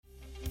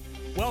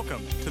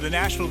Welcome to the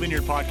Nashville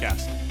Vineyard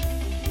Podcast.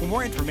 For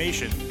more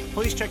information,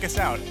 please check us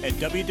out at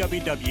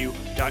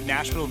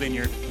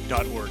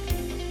www.nashvillevineyard.org.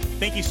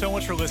 Thank you so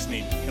much for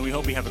listening, and we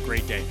hope you have a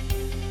great day.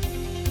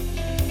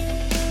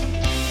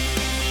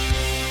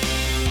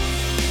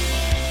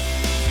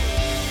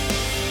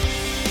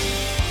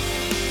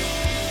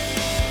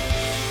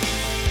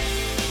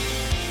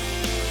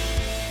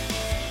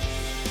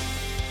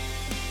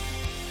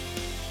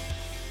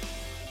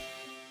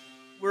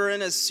 We're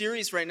in a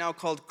series right now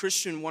called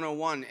Christian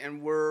 101,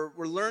 and we're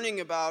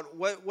learning about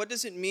what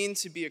does it mean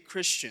to be a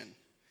Christian?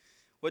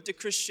 What do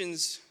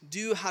Christians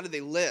do? How do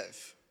they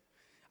live?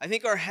 I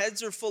think our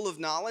heads are full of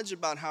knowledge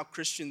about how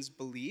Christians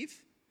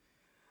believe.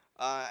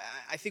 I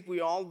think we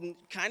all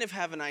kind of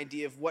have an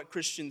idea of what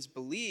Christians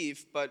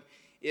believe, but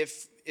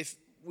if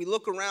we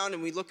look around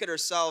and we look at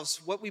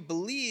ourselves, what we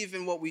believe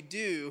and what we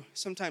do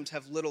sometimes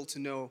have little to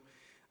no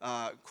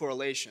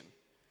correlation.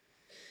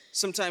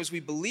 Sometimes we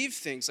believe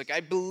things like, I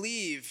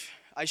believe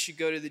I should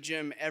go to the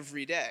gym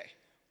every day.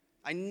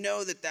 I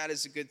know that that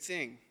is a good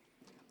thing.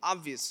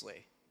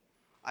 Obviously,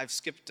 I've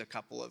skipped a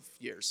couple of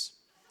years.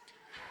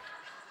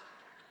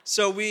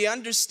 So we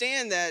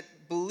understand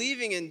that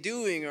believing and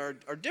doing are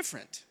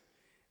different.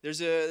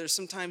 There's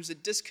sometimes a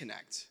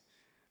disconnect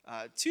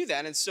to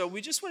that. And so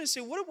we just want to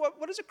say,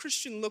 what does a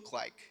Christian look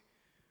like?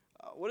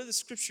 What do the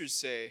scriptures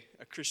say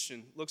a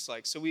Christian looks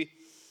like? So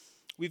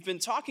we've been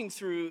talking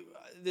through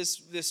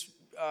this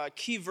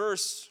key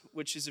verse,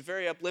 which is a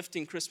very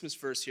uplifting Christmas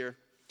verse here.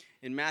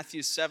 In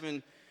Matthew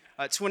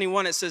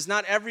 7:21, it says,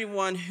 "Not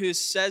everyone who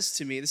says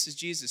to me," this is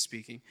Jesus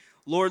speaking,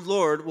 "Lord,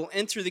 Lord, will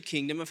enter the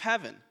kingdom of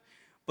heaven,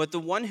 but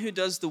the one who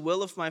does the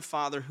will of my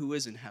Father who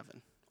is in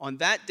heaven. On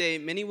that day,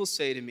 many will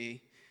say to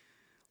me,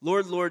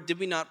 Lord, Lord, did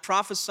we not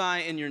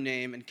prophesy in your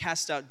name and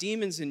cast out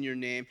demons in your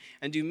name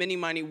and do many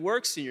mighty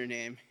works in your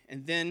name?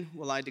 And then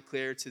will I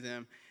declare to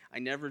them, I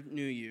never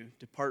knew you.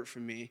 Depart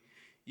from me,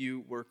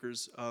 you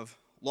workers of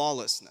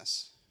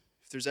lawlessness."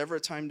 If there's ever a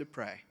time to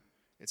pray,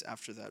 it's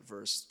after that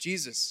verse.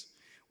 Jesus,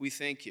 we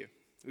thank you.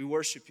 We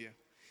worship you.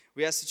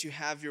 We ask that you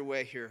have your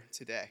way here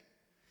today.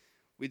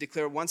 We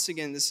declare once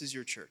again, this is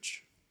your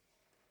church.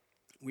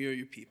 We are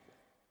your people.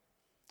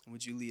 And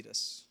would you lead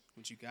us?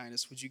 Would you guide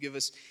us? Would you give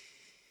us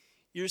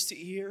ears to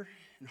hear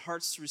and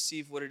hearts to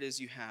receive what it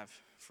is you have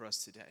for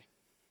us today?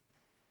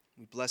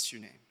 We bless your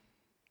name.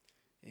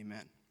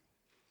 Amen.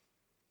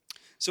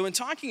 So in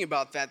talking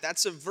about that,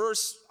 that's a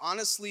verse,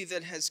 honestly,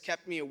 that has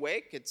kept me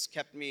awake. It's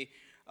kept me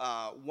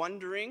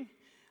wondering,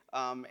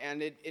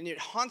 and it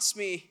haunts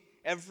me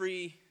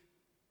every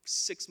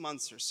 6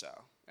 months or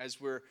so as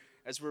we're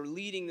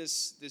leading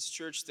this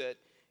church that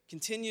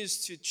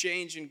continues to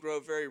change and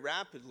grow very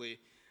rapidly.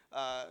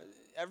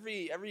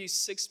 Every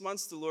 6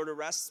 months, the Lord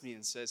arrests me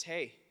and says,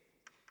 "Hey,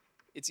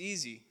 it's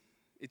easy.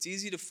 It's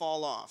easy to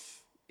fall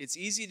off. It's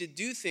easy to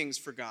do things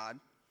for God."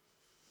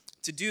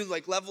 To do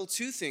like level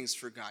 2 things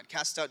for God,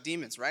 cast out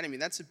demons, right? I mean,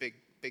 that's a big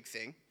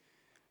thing.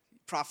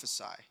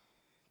 Prophesy,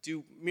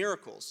 do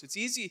miracles. It's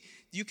easy.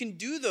 You can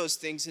do those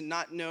things and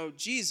not know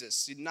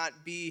Jesus, and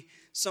not be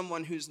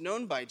someone who's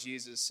known by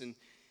Jesus. And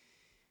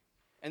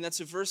that's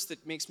a verse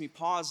that makes me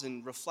pause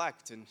and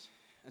reflect. And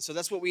so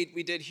that's what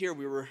we did here.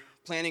 We were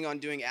planning on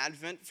doing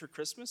Advent for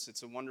Christmas.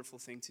 It's a wonderful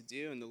thing to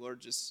do, and the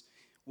Lord just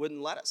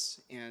wouldn't let us,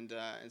 and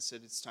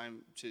said it's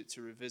time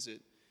to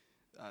revisit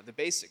the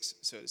basics,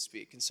 so to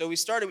speak. And so we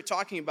started with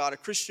talking about a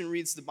Christian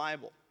reads the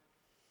Bible.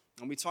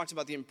 And we talked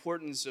about the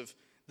importance of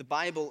the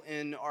Bible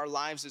in our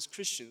lives as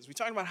Christians. We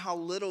talked about how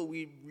little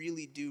we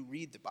really do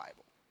read the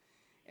Bible.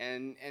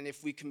 And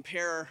if we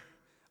compare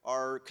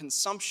our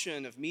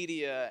consumption of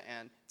media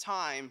and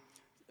time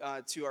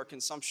to our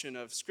consumption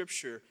of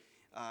Scripture,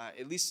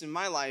 at least in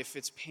my life,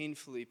 it's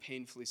painfully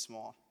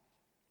small.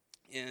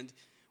 And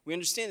we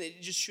understand that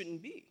it just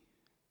shouldn't be.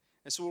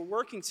 And so we're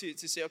working to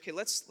say, okay,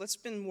 let's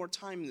spend more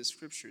time in the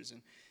Scriptures.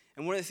 And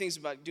one of the things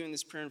about doing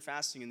this prayer and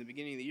fasting in the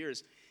beginning of the year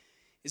is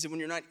that when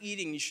you're not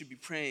eating, you should be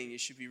praying. You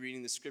should be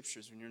reading the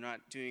Scriptures. When you're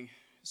not doing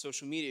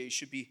social media, you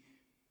should be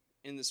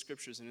in the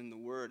Scriptures and in the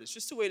Word. It's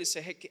just a way to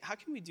say, hey, how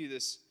can we do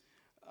this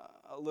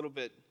a little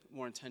bit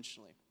more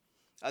intentionally?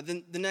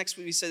 Then the next,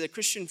 we said, a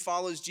Christian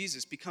follows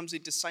Jesus, becomes a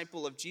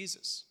disciple of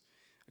Jesus.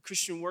 A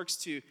Christian works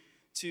to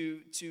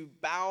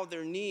bow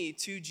their knee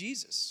to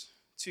Jesus,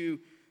 to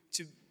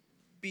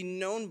be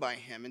known by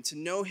him and to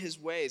know his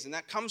ways. And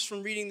that comes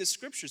from reading the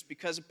Scriptures,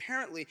 because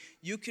apparently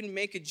you can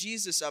make a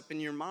Jesus up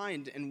in your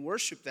mind and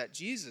worship that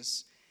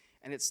Jesus,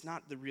 and it's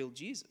not the real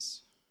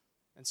Jesus.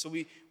 And so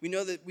we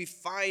know that we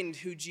find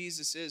who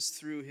Jesus is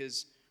through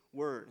his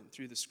word and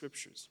through the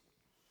Scriptures.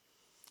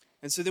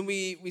 And so then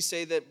we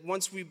say that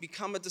once we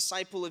become a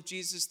disciple of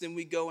Jesus, then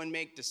we go and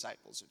make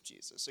disciples of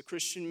Jesus. A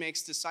Christian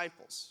makes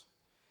disciples.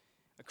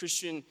 A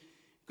Christian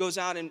goes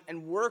out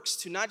and works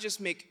to not just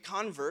make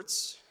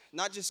converts,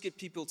 not just get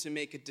people to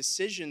make a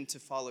decision to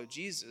follow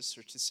Jesus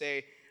or to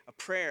say a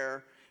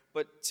prayer,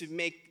 but to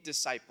make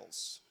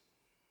disciples.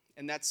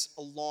 And that's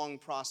a long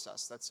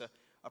process. That's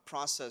a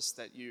process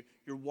that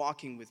you're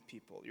walking with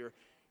people.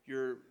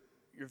 You're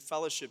you're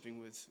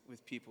fellowshipping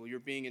with people. You're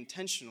being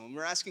intentional. And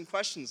we're asking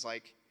questions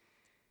like,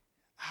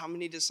 how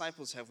many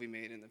disciples have we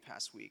made in the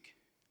past week?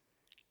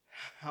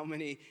 How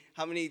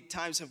many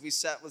times have we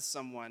sat with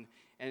someone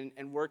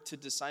and worked to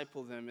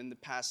disciple them in the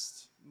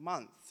past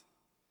month?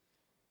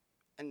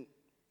 And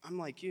I'm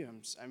like you.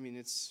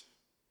 It's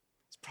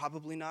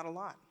probably not a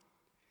lot.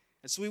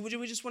 And so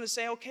we just want to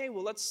say, okay,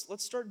 well, let's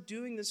start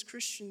doing this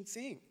Christian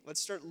thing. Let's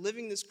start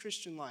living this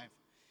Christian life.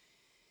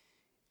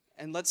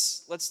 And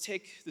let's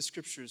take the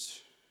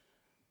scriptures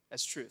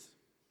as truth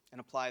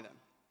and apply them.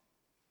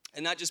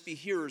 And not just be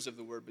hearers of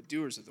the word, but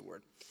doers of the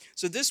word.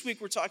 So this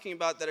week we're talking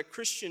about that a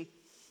Christian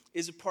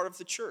is a part of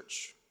the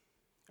church.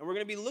 And we're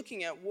going to be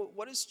looking at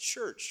what is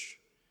church?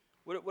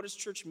 What does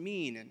church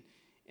mean?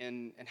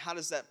 And how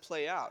does that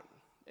play out?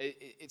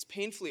 It's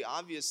painfully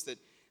obvious that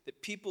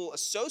people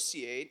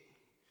associate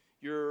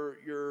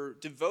your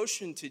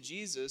devotion to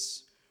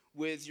Jesus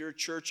with your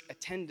church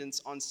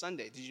attendance on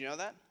Sunday. Did you know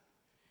that?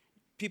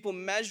 People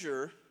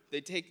measure,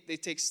 they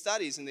take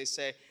studies and they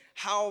say,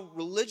 how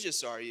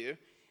religious are you?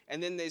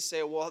 And then they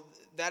say, well,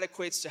 that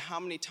equates to how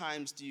many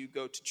times do you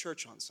go to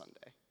church on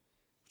Sunday?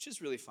 Which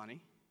is really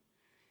funny.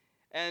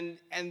 And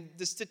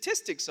the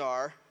statistics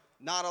are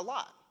not a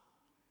lot.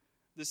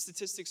 The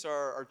statistics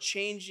are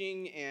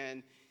changing,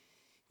 and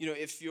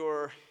if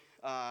you're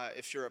a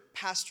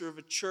pastor of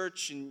a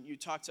church and you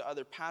talk to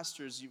other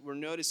pastors, we're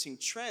noticing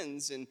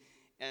trends,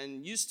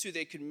 and used to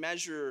they could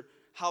measure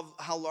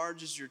how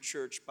large is your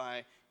church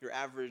by your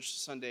average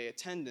Sunday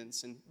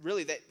attendance, and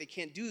really they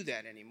can't do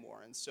that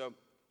anymore. And so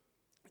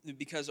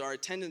because our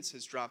attendance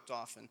has dropped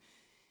off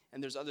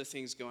and there's other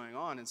things going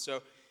on, and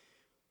so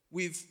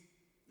we've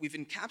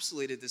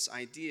encapsulated this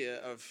idea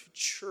of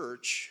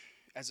church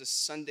as a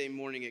Sunday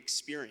morning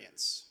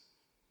experience.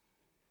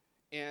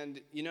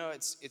 And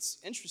it's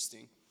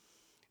interesting.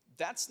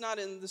 That's not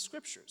in the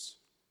scriptures.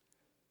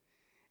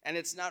 And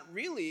it's not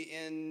really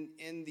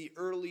in the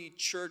early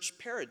church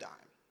paradigm.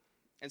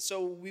 And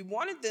so we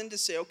wanted then to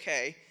say,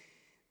 okay,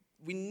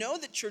 we know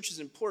that church is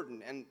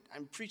important, and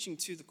I'm preaching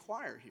to the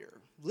choir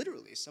here.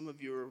 Literally, some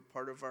of you are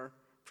part of our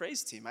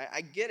praise team. I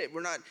get it.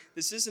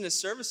 This isn't a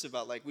service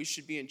about like we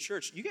should be in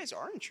church. You guys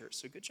are in church,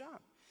 so good job.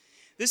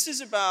 This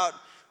is about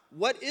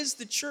what is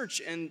the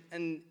church and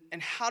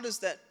how does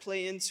that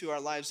play into our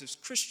lives as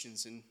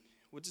Christians, and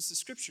what does the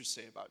scripture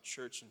say about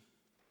church, and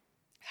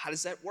how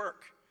does that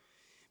work?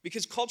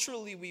 Because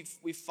culturally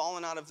we've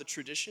fallen out of the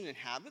tradition and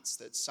habits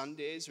that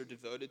Sundays are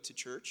devoted to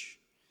church.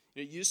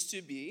 It used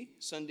to be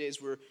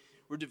Sundays were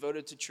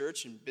devoted to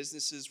church and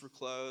businesses were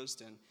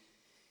closed, and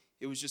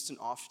it was just an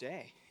off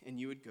day, and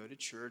you would go to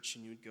church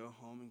and you would go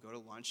home and go to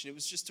lunch, and it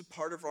was just a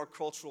part of our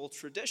cultural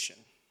tradition.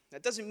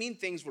 That doesn't mean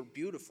things were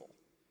beautiful,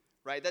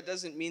 right? That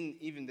doesn't mean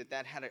even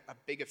that had a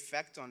big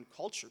effect on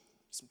culture.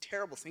 Some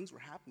terrible things were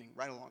happening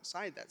right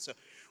alongside that. So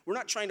we're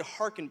not trying to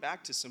hearken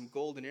back to some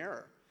golden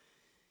era.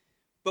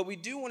 But we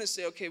do want to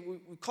say, okay,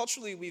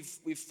 culturally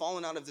we've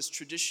fallen out of this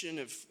tradition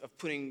of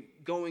putting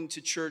going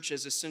to church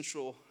as a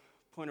central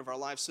point of our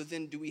life. So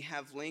then do we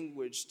have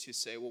language to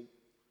say, well,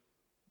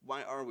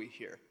 why are we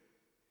here?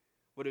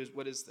 What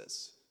is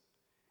this?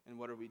 And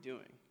what are we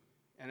doing?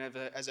 And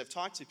as I've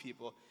talked to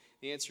people,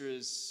 the answer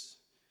is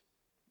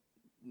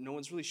no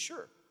one's really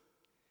sure.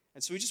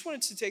 And so we just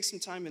wanted to take some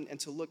time and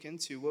to look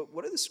into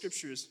what do the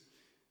scriptures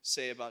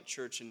say about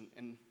church,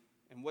 and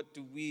what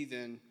do we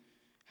then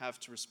have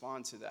to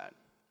respond to that?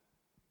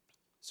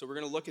 So we're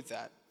going to look at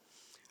that.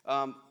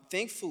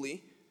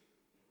 Thankfully,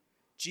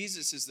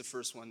 Jesus is the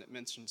first one that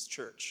mentions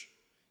church.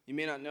 You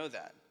may not know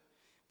that.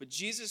 But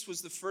Jesus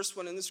was the first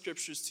one in the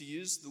scriptures to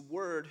use the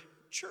word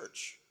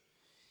church.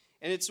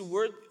 And it's a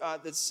word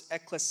that's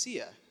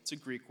ekklesia. It's a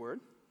Greek word.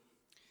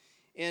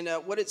 And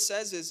what it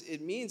says is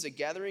it means a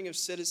gathering of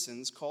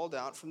citizens called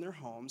out from their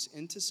homes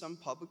into some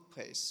public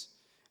place,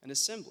 an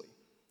assembly.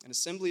 An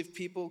assembly of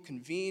people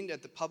convened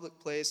at the public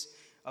place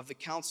of the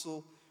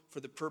council for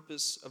the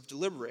purpose of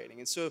deliberating.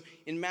 And so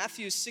in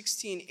Matthew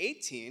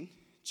 16:18,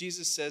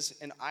 Jesus says,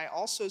 "And I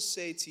also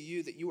say to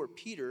you that you are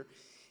Peter,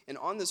 and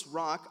on this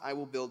rock I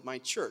will build my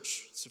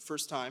church." It's the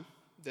first time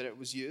that it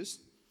was used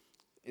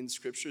in the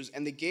scriptures.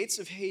 "And the gates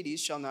of Hades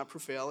shall not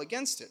prevail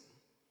against it."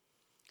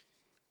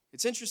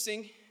 It's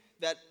interesting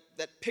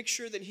that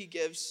picture that he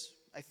gives.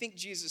 I think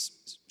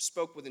Jesus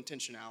spoke with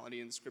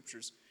intentionality, and the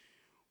scriptures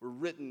were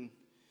written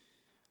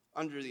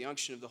under the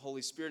unction of the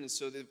Holy Spirit. And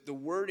so the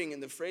wording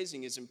and the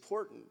phrasing is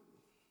important.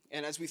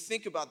 And as we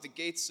think about the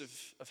gates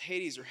of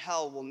Hades or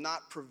hell will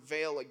not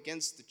prevail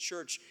against the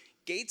church,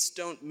 gates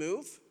don't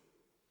move.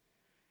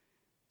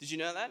 Did you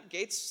know that?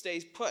 Gates stay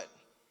put.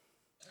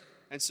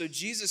 And so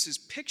Jesus'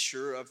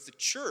 picture of the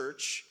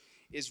church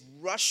is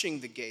rushing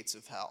the gates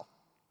of hell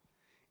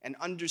and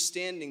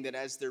understanding that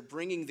as they're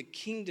bringing the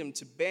kingdom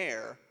to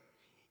bear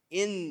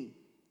in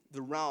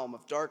the realm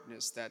of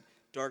darkness, that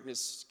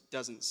darkness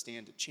doesn't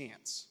stand a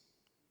chance.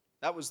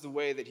 That was the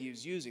way that he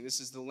was using.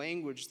 This is the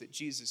language that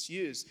Jesus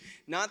used.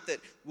 Not that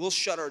we'll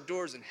shut our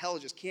doors and hell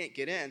just can't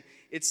get in.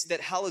 It's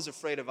that hell is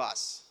afraid of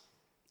us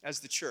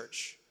as the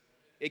church.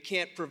 It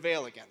can't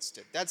prevail against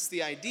it. That's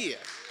the idea.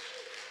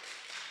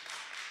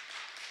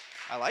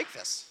 I like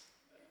this.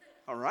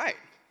 All right.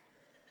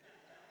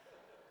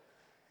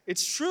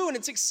 It's true and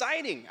it's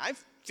exciting. I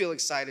feel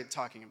excited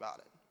talking about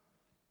it.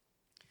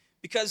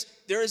 Because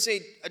there is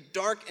a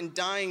dark and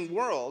dying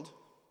world,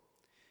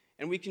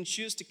 and we can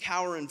choose to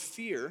cower in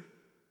fear,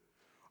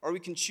 or we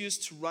can choose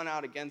to run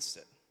out against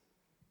it,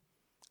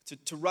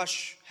 to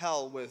rush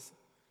hell with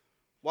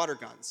water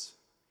guns.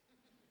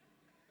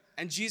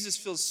 And Jesus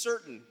feels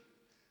certain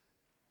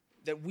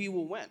that we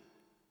will win.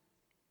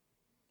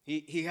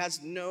 He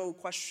has no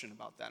question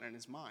about that in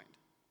his mind.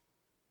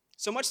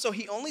 So much so,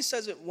 he only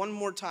says it one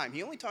more time.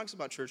 He only talks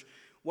about church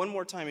one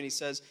more time, and he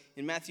says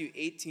in Matthew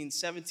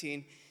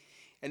 18:17,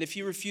 and if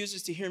he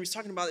refuses to hear him, he's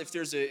talking about if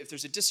there's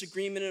a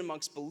disagreement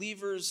amongst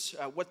believers,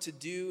 what to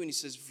do. And he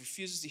says, if he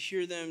refuses to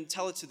hear them,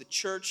 tell it to the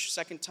church,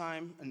 second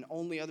time, and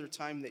only other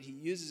time that he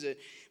uses it.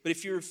 But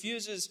if he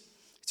refuses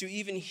to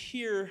even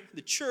hear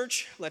the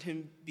church, let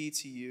him be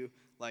to you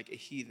like a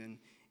heathen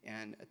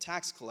and a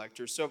tax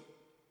collector. So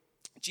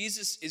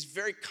Jesus is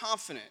very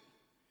confident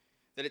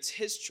that it's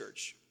his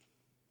church.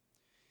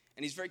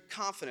 And he's very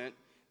confident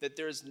that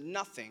there is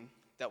nothing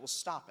that will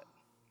stop it.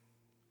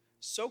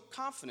 So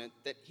confident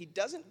that he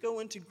doesn't go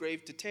into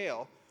grave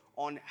detail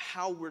on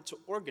how we're to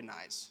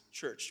organize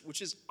church,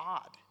 which is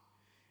odd.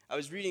 I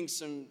was reading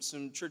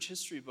some church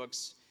history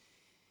books,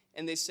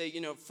 and they say,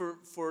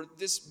 for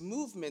this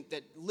movement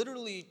that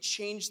literally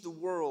changed the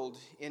world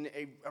in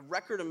a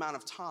record amount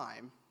of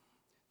time,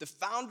 the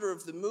founder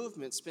of the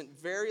movement spent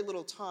very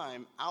little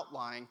time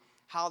outlining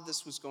how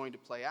this was going to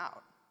play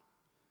out,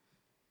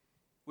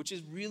 which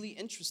is really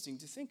interesting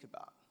to think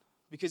about.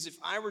 Because if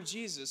I were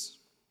Jesus,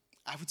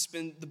 I would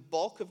spend the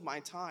bulk of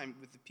my time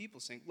with the people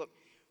saying, look,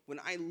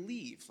 when I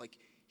leave,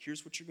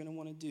 here's what you're going to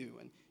want to do,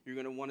 and you're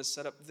going to want to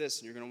set up this,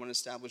 and you're going to want to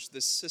establish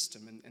this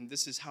system, and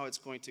this is how it's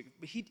going to.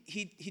 But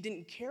he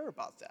didn't care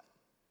about that.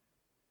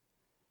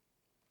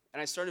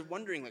 And I started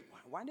wondering,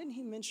 why didn't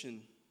he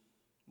mention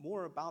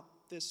more about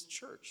this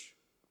church?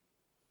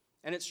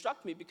 And it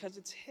struck me because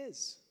it's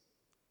his.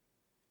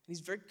 And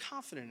he's very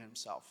confident in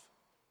himself.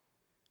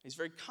 He's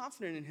very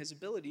confident in his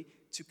ability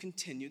to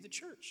continue the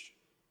church.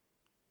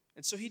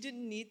 And so he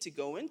didn't need to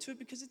go into it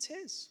because it's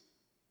his.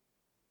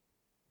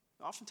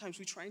 Oftentimes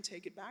we try and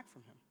take it back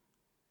from him.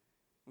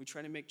 We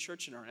try to make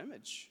church in our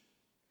image.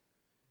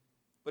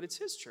 But it's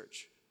his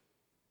church.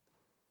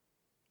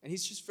 And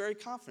he's just very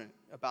confident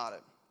about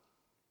it.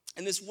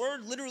 And this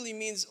word literally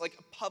means a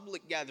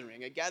public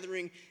gathering, a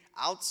gathering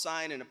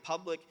outside in a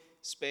public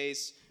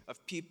space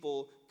of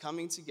people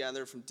coming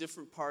together from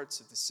different parts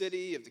of the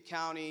city, of the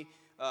county,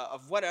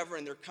 of whatever,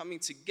 and they're coming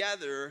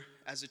together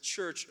as a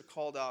church, a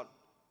called out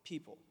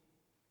people.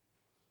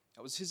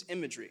 That was his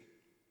imagery.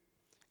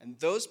 And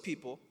those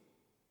people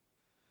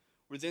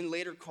were then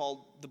later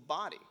called the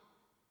body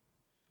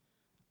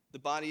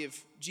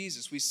of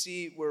Jesus. We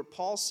see where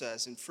Paul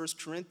says in 1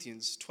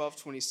 Corinthians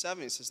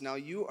 12:27, he says, now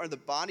you are the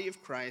body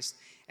of Christ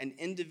and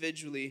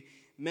individually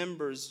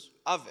members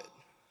of it.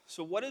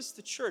 So what is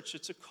the church?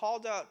 It's a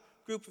called out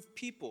group of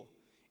people.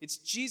 It's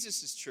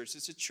Jesus' church.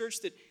 It's a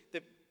church that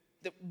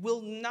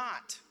will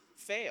not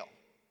fail.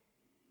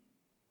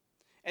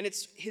 And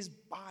it's his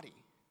body.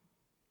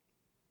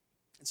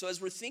 And so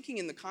as we're thinking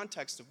in the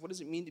context of what does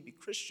it mean to be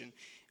Christian,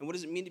 and what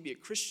does it mean to be a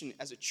Christian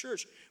as a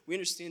church, we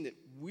understand that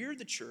we're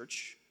the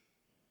church,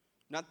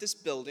 not this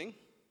building,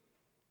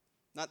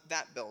 not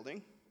that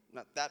building,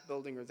 not that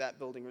building or that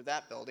building or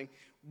that building.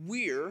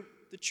 We're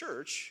the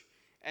church,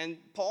 and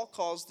Paul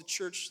calls the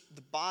church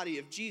the body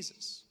of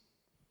Jesus.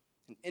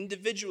 And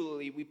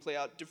individually, we play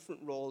out different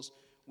roles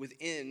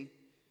within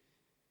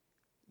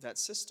that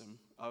system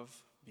of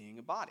being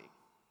a body.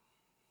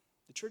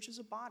 The church is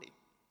a body.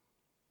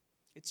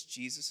 It's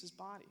Jesus'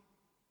 body.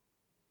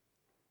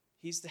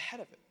 He's the head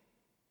of it.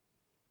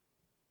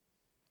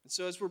 And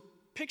so as we're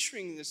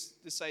picturing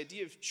this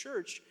idea of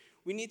church,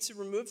 we need to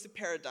remove the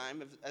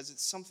paradigm as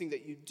it's something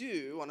that you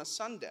do on a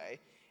Sunday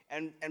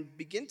and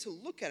begin to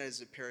look at it as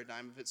a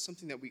paradigm of it's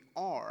something that we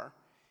are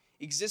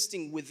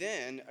existing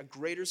within a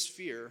greater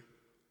sphere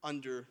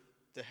under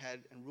the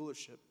head and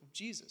rulership of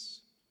Jesus.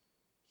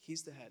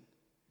 He's the head.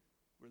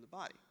 We're the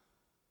body.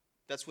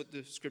 That's what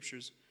the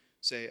scriptures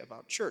say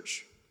about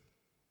church.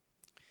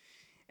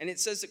 And it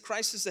says that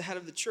Christ is the head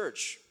of the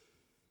church.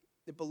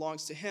 It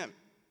belongs to him.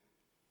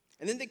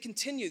 And then they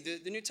continue,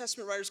 the New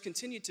Testament writers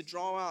continue to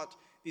draw out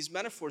these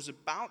metaphors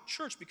about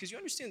church, because you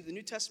understand that the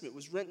New Testament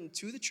was written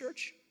to the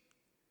church,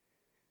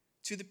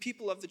 to the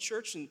people of the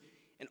church, and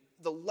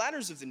the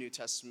letters of the New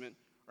Testament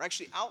are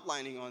actually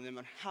outlining on them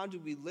on how do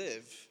we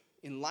live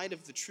in light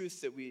of the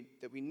truth that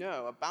we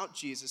know about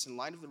Jesus, in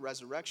light of the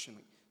resurrection.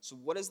 So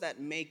what does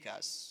that make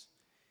us?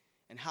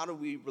 And how do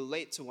we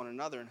relate to one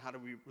another? And how do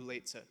we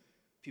relate to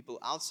people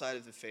outside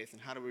of the faith?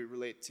 And how do we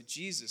relate to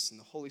Jesus and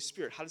the Holy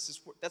Spirit? How does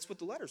this work? That's what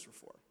the letters were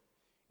for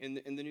in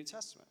the New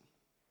Testament.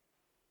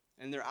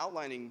 And they're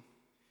outlining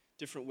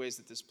different ways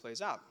that this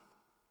plays out.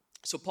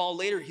 So Paul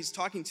later, he's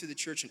talking to the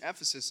church in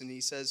Ephesus, and he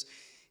says,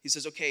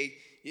 okay,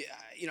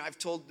 I've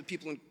told the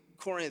people in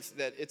Corinth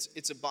that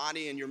it's a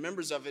body and you're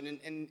members of it.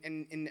 And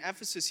in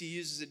Ephesus, he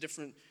uses a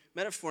different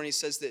metaphor, and he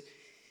says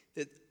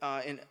That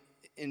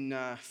in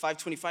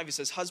 5:25 he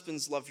says,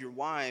 "Husbands, love your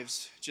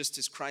wives, just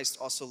as Christ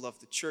also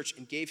loved the church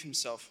and gave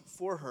himself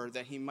for her,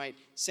 that he might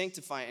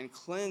sanctify and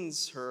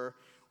cleanse her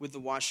with the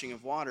washing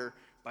of water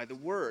by the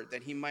word,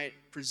 that he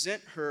might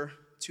present her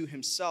to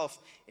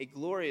himself a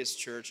glorious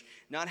church,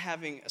 not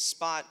having a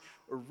spot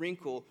or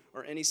wrinkle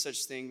or any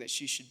such thing, that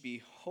she should be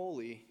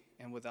holy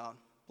and without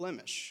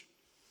blemish."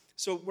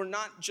 So we're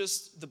not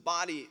just the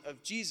body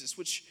of Jesus,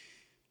 which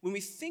when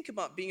we think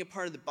about being a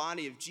part of the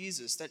body of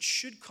Jesus, that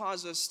should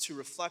cause us to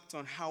reflect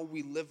on how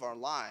we live our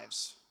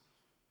lives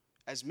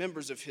as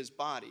members of his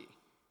body.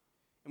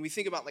 And we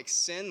think about like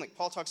sin, like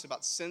Paul talks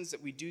about sins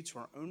that we do to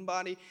our own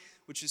body,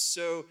 which is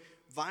so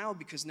vile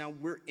because now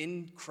we're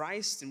in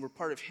Christ and we're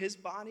part of his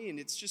body. And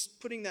it's just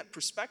putting that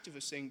perspective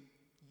of saying,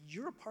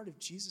 you're a part of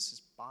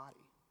Jesus'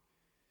 body.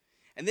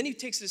 And then he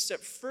takes it a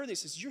step further. He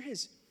says, you're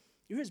his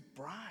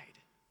bride.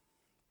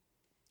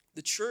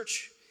 The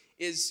church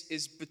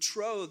is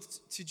betrothed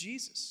to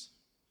Jesus.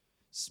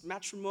 It's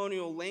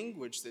matrimonial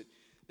language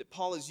that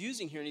Paul is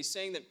using here. And he's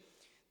saying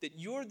that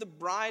you're the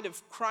bride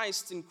of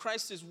Christ, and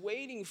Christ is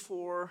waiting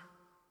for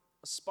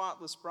a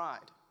spotless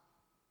bride.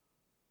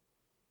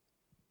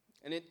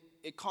 And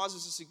it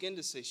causes us again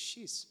to say,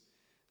 sheesh,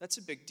 that's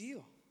a big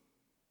deal.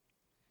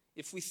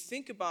 If we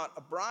think about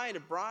a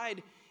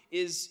bride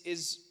is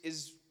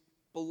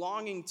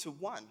belonging to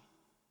one.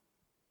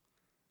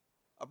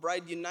 A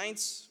bride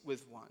unites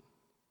with one.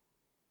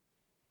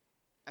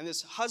 And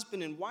this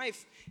husband and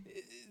wife,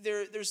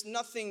 there's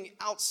nothing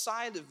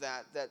outside of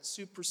that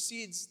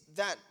supersedes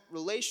that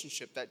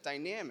relationship, that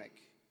dynamic.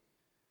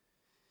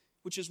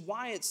 Which is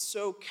why it's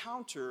so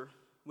counter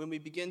when we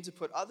begin to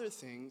put other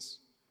things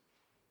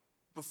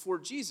before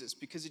Jesus,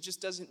 because it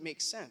just doesn't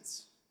make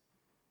sense.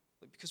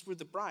 Because we're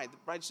the bride. The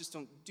brides just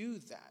don't do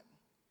that.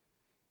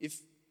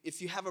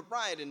 If you have a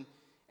bride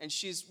and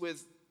she's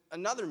with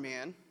another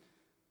man,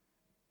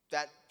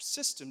 that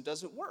system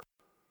doesn't work.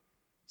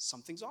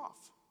 Something's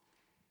off.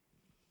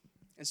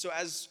 And so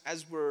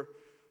as we're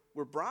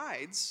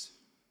brides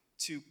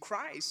to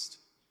Christ,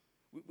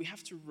 we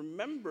have to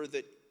remember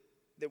that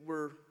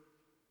we're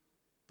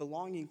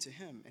belonging to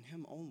him and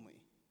him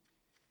only.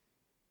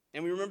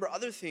 And we remember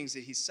other things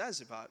that he says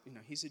about,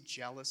 he's a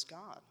jealous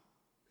God.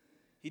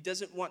 He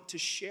doesn't want to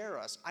share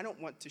us. I don't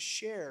want to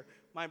share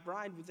my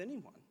bride with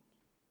anyone.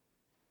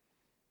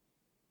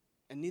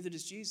 And neither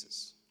does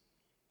Jesus.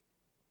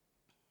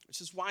 Which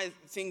is why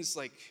things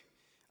like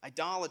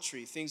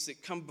idolatry, things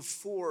that come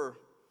before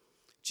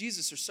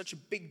Jesus are such a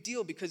big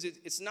deal, because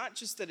it's not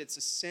just that it's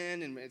a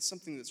sin and it's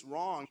something that's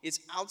wrong. It's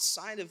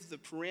outside of the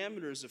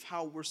parameters of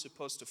how we're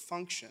supposed to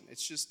function.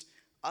 It's just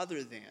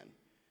other than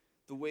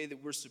the way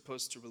that we're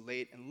supposed to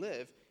relate and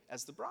live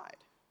as the bride.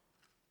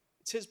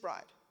 It's his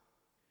bride.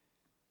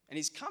 And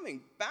he's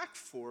coming back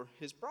for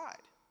his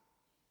bride.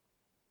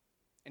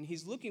 And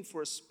he's looking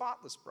for a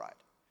spotless bride,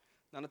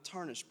 not a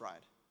tarnished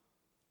bride.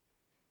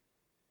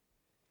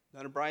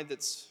 Not a bride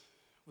that's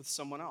with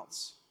someone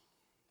else.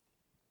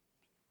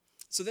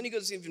 So then he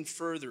goes even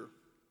further,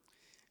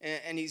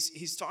 and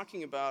he's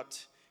talking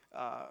about,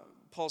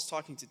 Paul's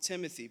talking to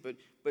Timothy,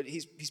 but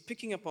he's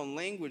picking up on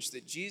language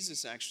that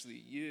Jesus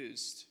actually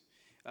used.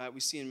 We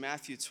see in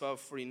Matthew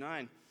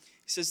 12:49. He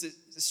says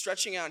that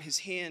stretching out his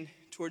hand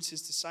towards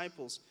his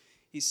disciples,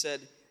 he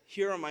said,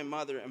 "Here are my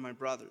mother and my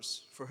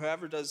brothers, for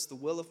whoever does the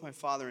will of my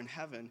Father in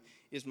heaven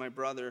is my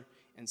brother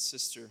and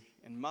sister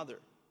and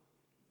mother."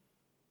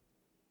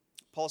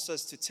 Paul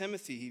says to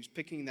Timothy, he's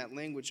picking that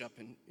language up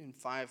in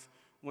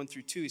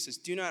 5:1-2. He says,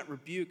 "Do not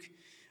rebuke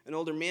an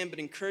older man, but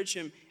encourage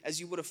him as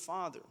you would a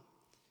father.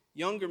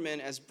 Younger men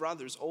as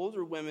brothers,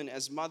 older women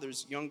as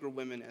mothers, younger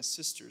women as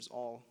sisters,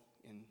 all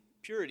in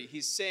purity."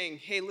 He's saying,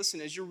 hey, listen,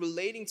 as you're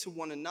relating to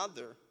one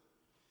another,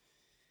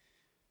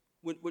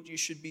 what you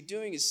should be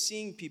doing is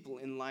seeing people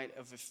in light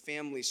of a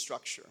family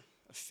structure,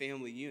 a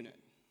family unit.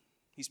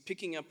 He's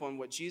picking up on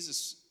what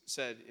Jesus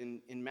said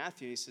in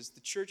Matthew. He says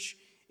the church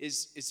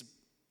is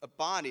a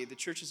body, the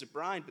church is a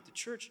bride, but the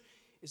church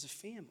is a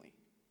family.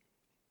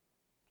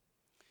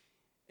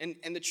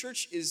 And the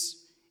church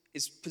is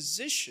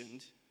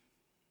positioned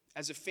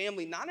as a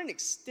family, not an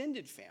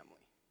extended family.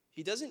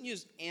 He doesn't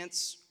use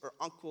aunts or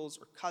uncles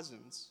or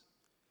cousins,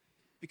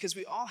 because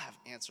we all have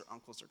aunts or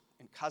uncles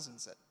and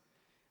cousins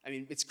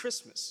it's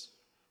Christmas.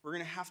 We're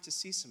going to have to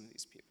see some of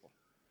these people.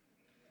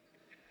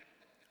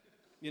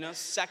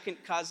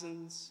 Second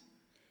cousins,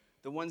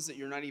 the ones that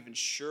you're not even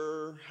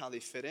sure how they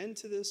fit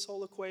into this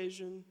whole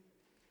equation.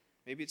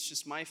 Maybe it's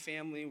just my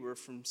family. We're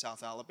from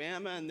South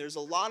Alabama, and there's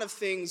a lot of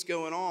things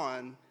going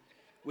on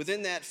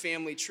within that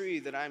family tree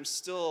that I'm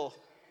still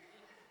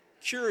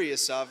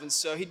curious of. And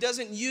so he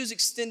doesn't use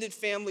extended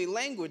family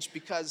language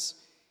because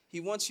he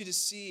wants you to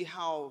see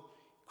how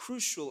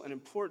crucial and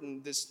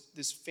important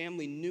this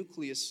family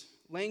nucleus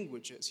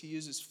language is. He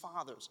uses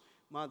fathers,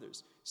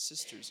 mothers,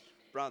 sisters,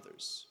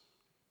 brothers.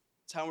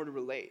 It's how we're to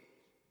relate.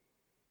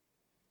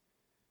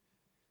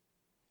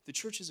 The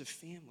church is a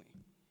family.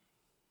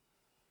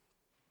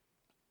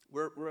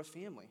 We're a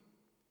family.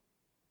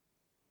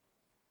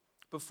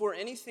 Before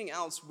anything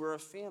else, we're a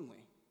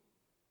family.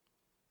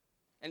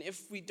 And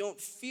if we don't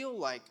feel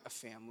like a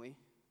family,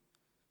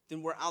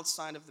 then we're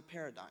outside of the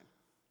paradigm.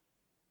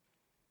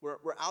 We're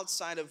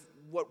outside of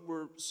what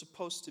we're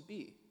supposed to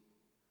be.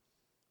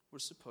 We're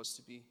supposed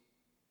to be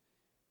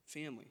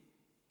family.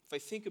 If I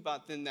think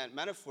about then that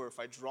metaphor, if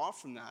I draw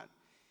from that,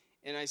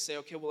 and I say,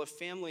 okay, well, a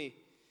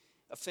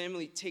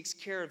family takes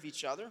care of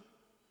each other.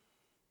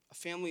 A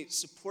family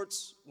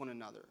supports one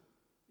another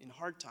in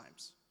hard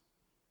times,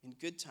 in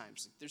good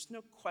times. There's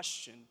no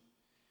question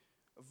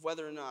of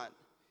whether or not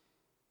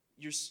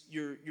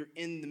you're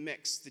in the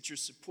mix, that you're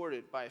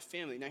supported by a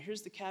family. Now,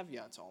 here's the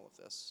caveat to all of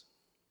this.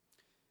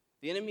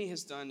 The enemy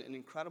has done an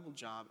incredible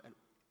job at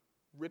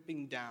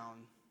ripping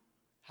down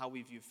how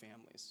we view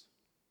families.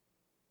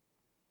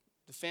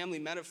 The family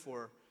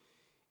metaphor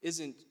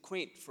isn't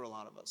quaint for a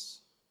lot of us.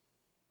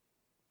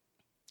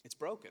 It's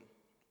broken.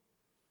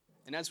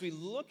 And as we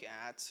look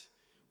at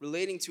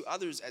relating to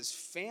others as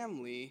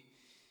family,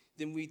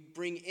 then we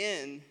bring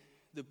in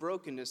the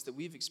brokenness that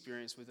we've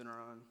experienced within our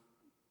own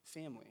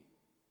family.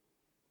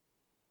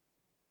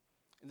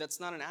 And that's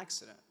not an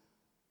accident.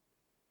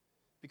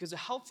 Because a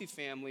healthy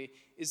family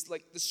is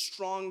like the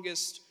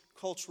strongest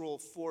cultural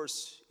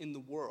force in the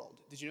world.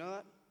 Did you know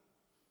that?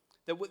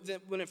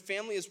 That when a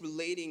family is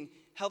relating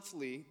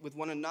healthily with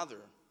one another,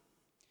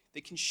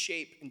 they can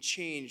shape and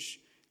change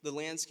the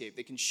landscape.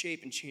 They can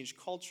shape and change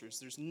cultures.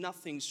 There's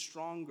nothing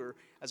stronger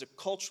as a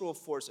cultural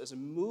force, as a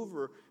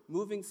mover,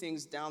 moving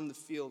things down the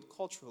field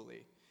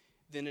culturally,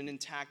 than an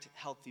intact,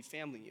 healthy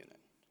family unit.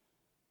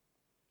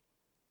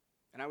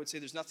 And I would say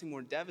there's nothing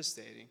more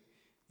devastating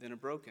than a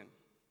broken,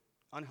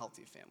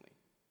 unhealthy family.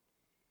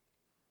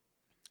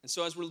 And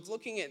so as we're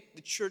looking at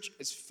the church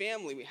as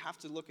family, we have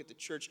to look at the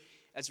church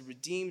as a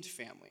redeemed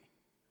family.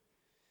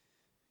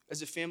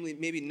 As a family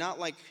maybe not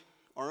like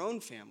our own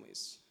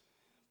families,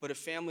 but a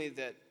family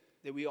that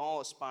we all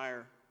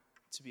aspire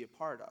to be a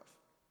part of.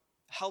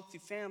 Healthy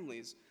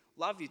families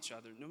love each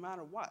other no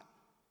matter what.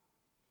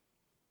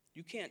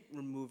 You can't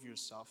remove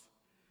yourself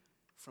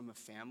from a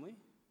family.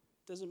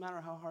 It doesn't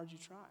matter how hard you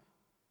try.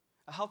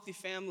 A healthy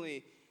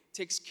family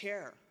takes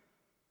care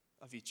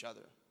of each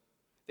other.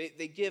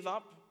 They give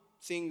up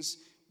things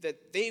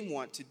that they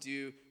want to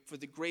do for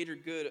the greater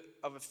good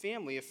of a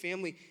family. A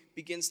family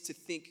begins to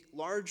think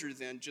larger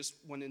than just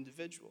one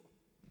individual.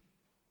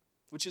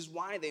 Which is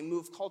why they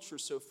move culture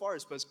so far,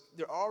 is because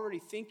they're already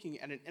thinking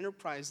at an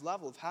enterprise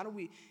level of how do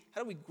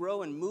we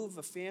grow and move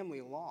a family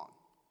along.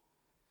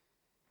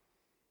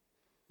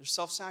 They're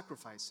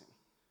self-sacrificing.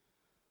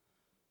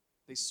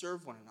 They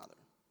serve one another.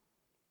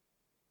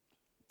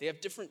 They have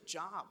different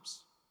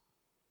jobs.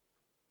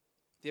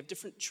 They have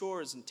different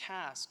chores and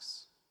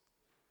tasks.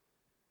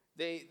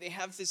 They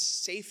have this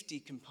safety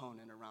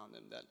component around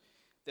them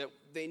that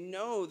they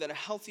know that a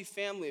healthy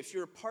family, if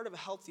you're a part of a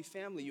healthy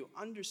family, you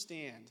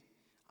understand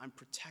I'm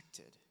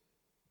protected.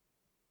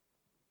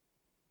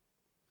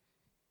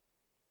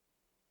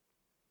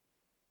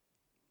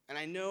 And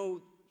I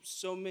know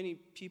so many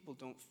people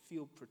don't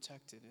feel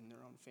protected in their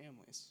own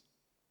families.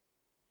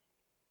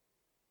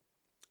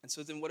 And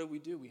so then what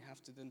do? We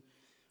have to then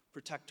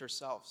protect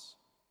ourselves.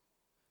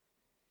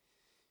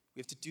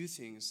 We have to do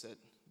things that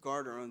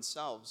guard our own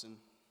selves. And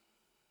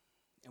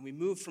we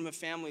move from a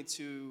family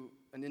to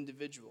an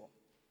individual.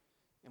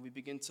 And we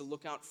begin to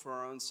look out for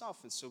our own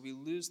self. And so we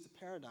lose the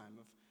paradigm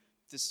of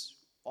this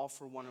all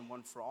for one and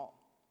one for all.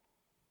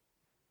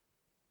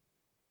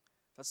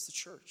 That's the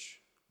church.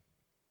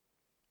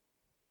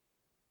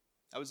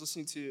 I was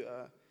listening to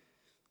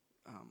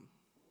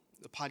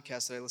the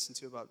podcast that I listened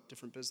to about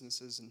different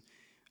businesses, and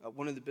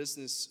one of the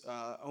business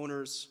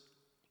owners,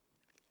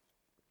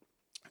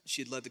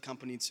 she had led the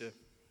company to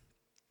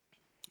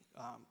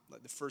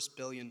the first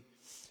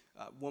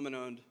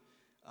woman-owned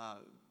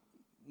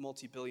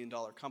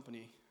multi-billion-dollar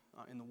company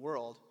in the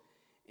world,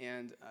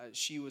 and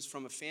she was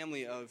from a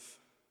family of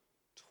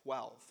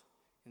 12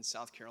 in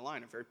South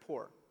Carolina, very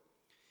poor.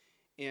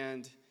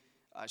 And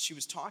she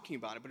was talking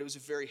about it, but it was a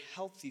very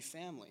healthy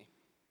family.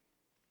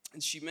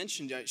 And she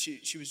mentioned,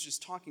 she was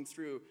just talking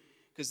through,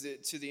 because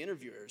to the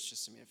interviewer, it's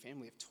just, a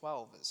family of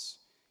 12 is,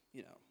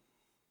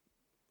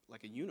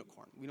 like a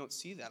unicorn. We don't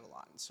see that a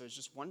lot. And so I was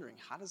just wondering,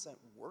 how does that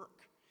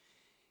work?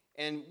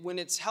 And when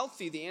it's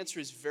healthy, the answer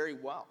is very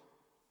well.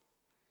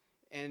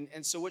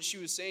 And so what she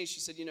was saying, she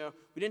said,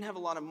 we didn't have a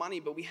lot of money,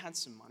 but we had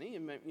some money.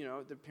 And,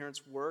 their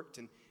parents worked,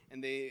 and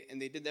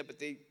they did that. But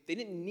they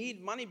didn't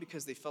need money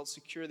because they felt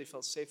secure, they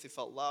felt safe, they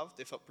felt loved,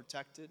 they felt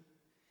protected,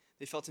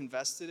 they felt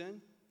invested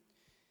in.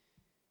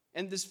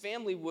 And this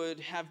family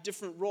would have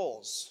different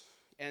roles.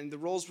 And the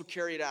roles were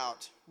carried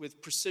out with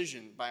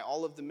precision by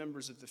all of the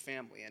members of the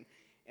family.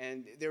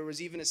 And there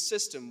was even a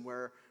system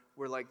where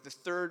like the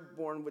third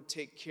born would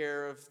take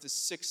care of the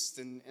sixth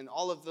and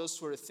all of those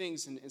sort of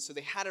things. And so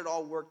they had it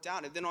all worked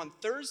out. And then on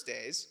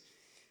Thursdays,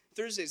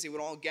 they would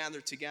all gather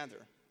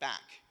together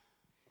back.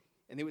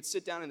 And they would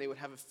sit down and they would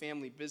have a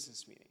family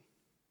business meeting.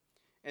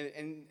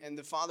 And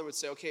the father would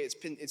say, okay,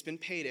 it's been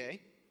payday.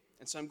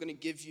 And so I'm going to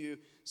give you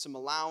some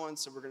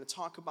allowance, and we're going to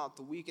talk about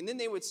the week. And then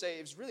they would say,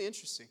 it was really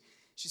interesting.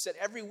 She said,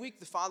 every week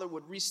the father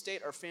would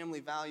restate our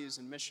family values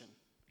and mission.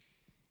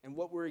 and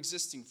what we're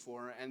existing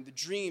for and the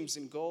dreams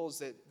and goals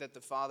that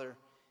the Father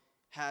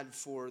had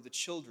for the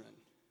children.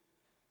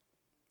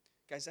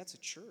 Guys, that's a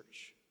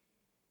church.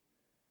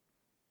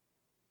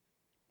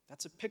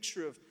 That's a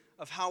picture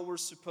of how we're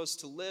supposed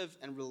to live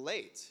and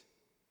relate.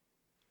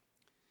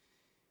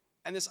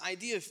 And this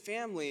idea of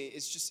family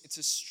it's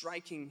a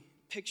striking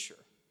picture.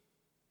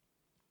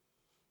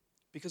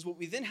 Because what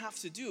we then have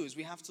to do is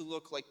we have to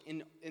look like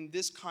in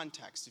this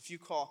context. If you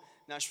call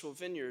Nashville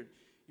Vineyard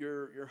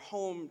your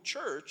home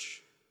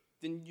church,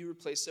 then you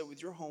replace that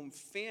with your home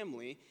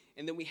family.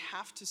 And then we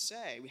have to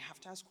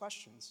ask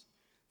questions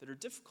that are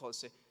difficult.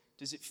 Say,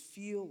 does it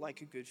feel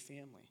like a good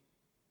family?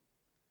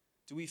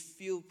 Do we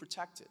feel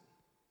protected,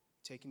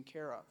 taken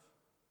care of,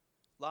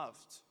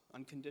 loved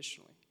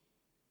unconditionally?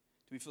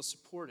 Do we feel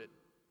supported?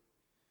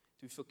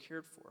 Do we feel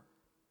cared for?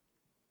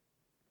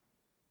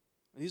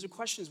 And these are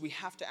questions we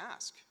have to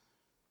ask.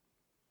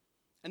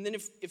 And then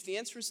if the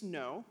answer is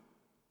no,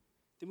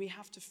 then we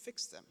have to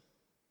fix them.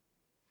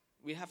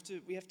 We have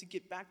to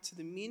get back to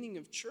the meaning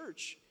of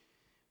church,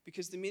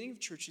 because the meaning of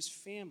church is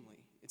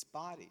family, it's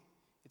body,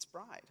 it's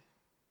bride.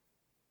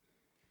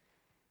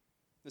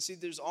 Now see,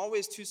 there's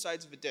always two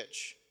sides of a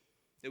ditch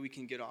that we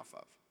can get off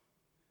of.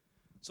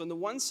 So on the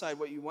one side,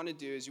 what you want to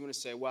do is you want to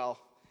say, well,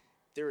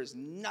 there is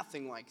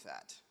nothing like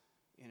that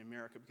in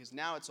America, because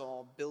now it's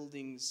all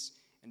buildings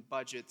and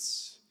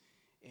budgets,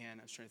 and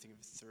I was trying to think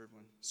of a third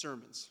one,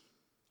 sermons.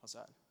 How's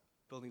that?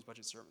 Buildings,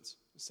 budgets, sermons,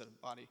 instead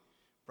of body,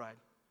 bride,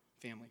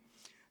 family.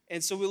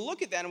 And so we'll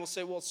look at that and we'll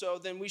say, well, so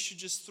then we should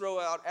just throw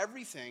out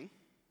everything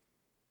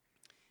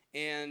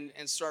and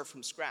start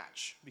from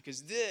scratch,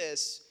 because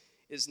this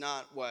is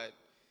not what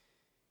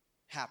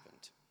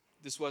happened.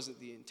 This wasn't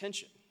the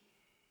intention,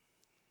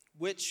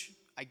 which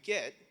I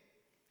get,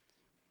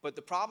 but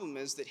the problem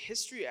is that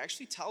history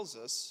actually tells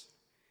us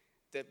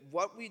that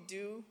what we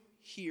do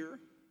here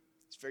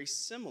is very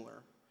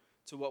similar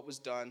to what was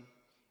done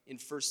in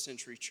first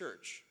century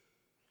church.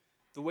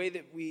 The way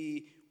that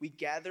we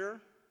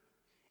gather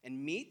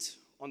and meet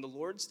on the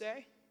Lord's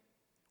Day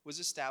was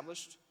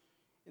established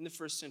in the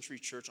first century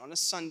church on a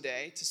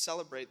Sunday to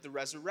celebrate the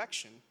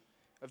resurrection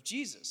of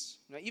Jesus.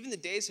 Now, even the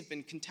days have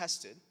been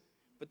contested,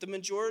 but the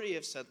majority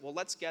have said, well,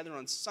 let's gather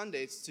on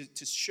Sundays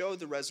to show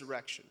the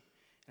resurrection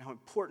and how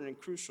important and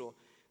crucial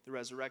the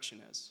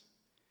resurrection is.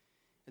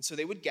 And so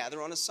they would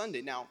gather on a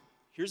Sunday. Now,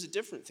 here's a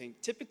different thing.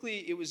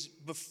 Typically, it was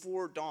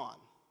before dawn.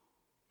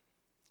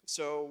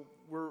 So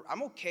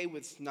I'm okay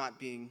with not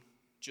being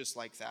just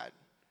like that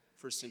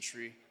first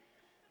century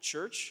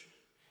church.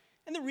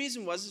 And the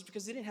reason is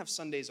because they didn't have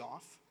Sundays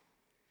off.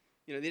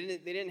 You know, they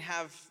didn't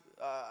have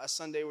a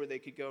Sunday where they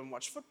could go and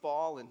watch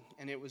football,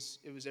 and it was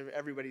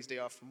everybody's day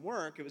off from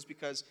work. It was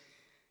because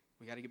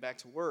we got to get back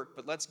to work,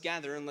 but let's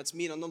gather and let's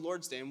meet on the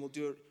Lord's Day, and we'll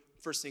do it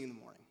first thing in the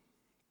morning.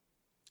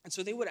 And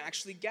so they would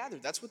actually gather.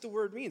 That's what the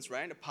word means,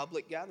 right? A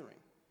public gathering.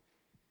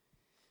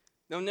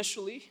 Now,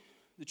 initially,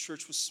 the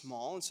church was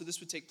small, and so this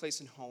would take place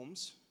in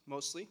homes,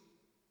 mostly.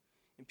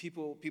 And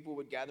people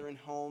would gather in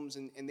homes,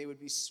 and they would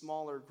be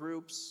smaller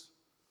groups.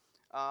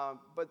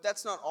 But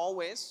that's not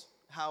always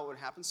how it would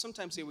happen.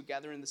 Sometimes they would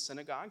gather in the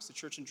synagogues. The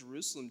church in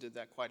Jerusalem did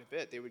that quite a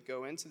bit. They would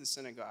go into the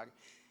synagogue,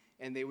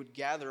 and they would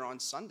gather on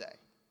Sunday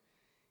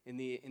in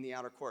the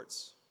outer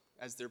courts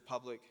as their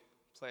public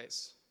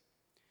place.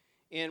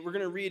 And we're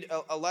going to read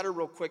a letter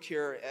real quick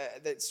here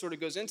that sort of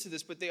goes into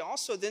this. But they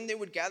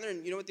would gather,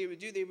 and you know what they would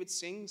do? They would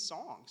sing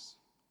songs.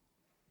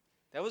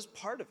 That was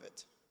part of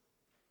it.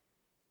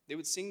 They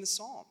would sing the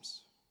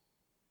Psalms.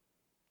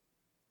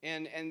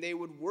 And they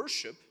would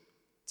worship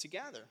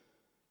together.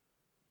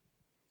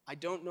 I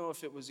don't know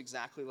if it was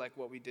exactly like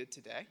what we did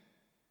today,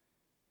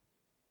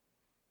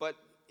 but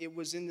it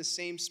was in the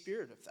same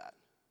spirit of that.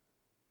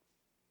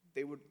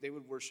 They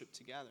would worship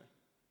together.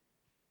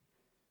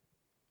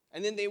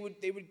 And then they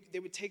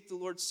would take the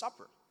Lord's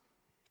Supper.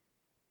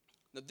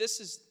 Now, this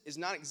is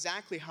not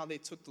exactly how they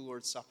took the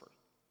Lord's Supper.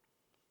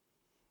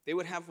 They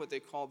would have what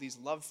they call these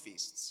love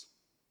feasts.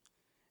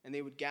 And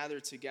they would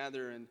gather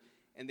together,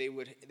 and they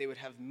would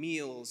have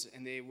meals,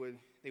 and they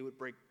would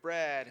break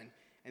bread,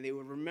 and they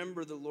would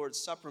remember the Lord's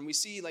Supper. And we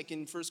see, like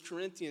in 1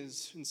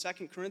 Corinthians, in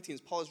 2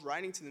 Corinthians, Paul is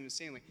writing to them and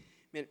saying, like,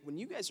 man, when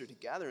you guys are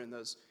together in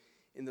those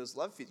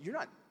love feasts, you're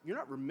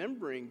not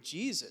remembering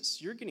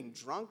Jesus. You're getting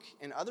drunk,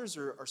 and others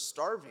are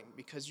starving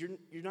because you're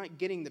not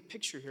getting the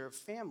picture here of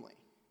family.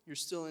 You're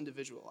still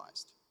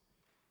individualized.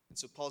 And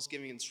so Paul's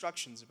giving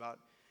instructions about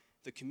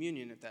the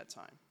communion at that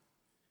time.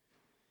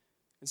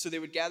 And so they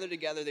would gather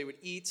together, they would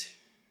eat,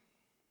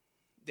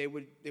 they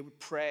would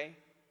pray.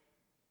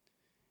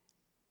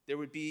 There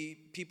would be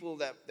people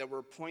that were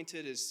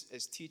appointed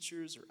as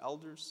teachers or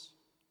elders.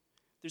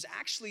 There's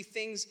actually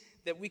things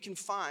that we can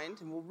find,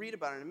 and we'll read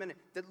about it in a minute,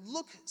 that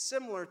look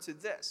similar to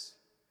this.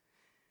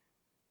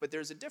 But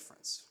there's a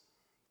difference.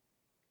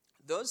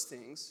 Those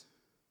things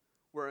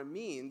were a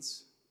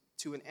means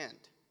to an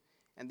end,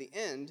 and the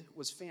end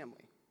was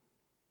family.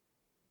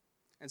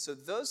 And so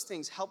those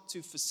things help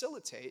to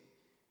facilitate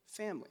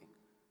family.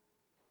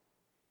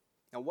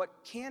 Now, what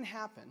can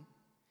happen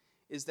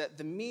is that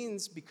the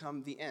means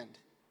become the end.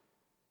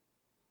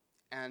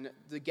 And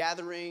the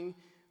gathering,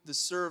 the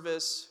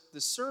service,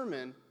 the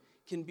sermon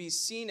can be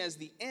seen as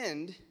the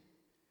end.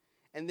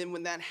 And then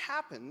when that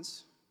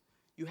happens,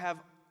 you have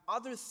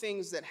other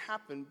things that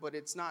happen, but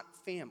it's not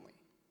family.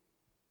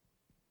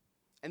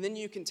 And then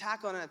you can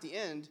tack on at the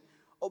end,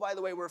 oh, by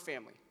the way, we're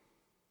family.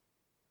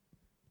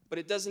 But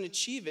it doesn't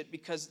achieve it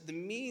because the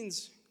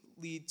means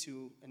lead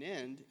to an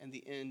end, and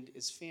the end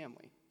is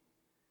family.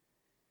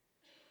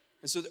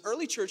 And so the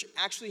early church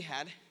actually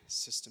had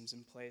systems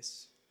in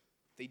place.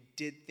 They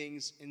did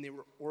things, and they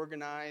were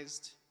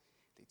organized.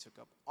 They took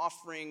up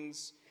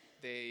offerings.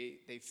 They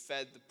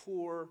fed the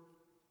poor.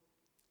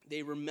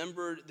 They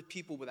remembered the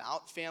people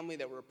without family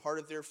that were a part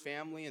of their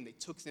family, and they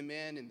took them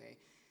in, and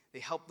they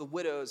helped the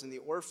widows and the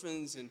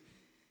orphans, and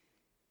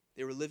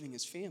they were living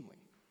as family.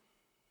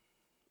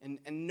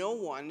 And no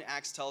one,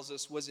 Acts tells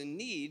us, was in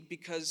need,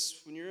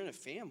 because when you're in a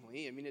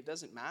family, I mean, it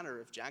doesn't matter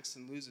if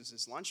Jackson loses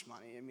his lunch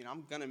money. I mean,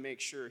 I'm going to make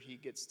sure he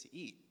gets to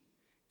eat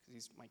because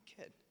he's my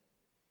kid.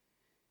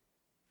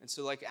 And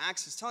so like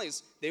Acts is telling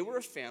us, they were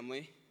a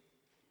family,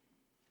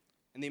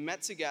 and they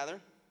met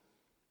together,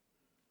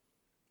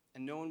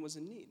 and no one was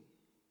in need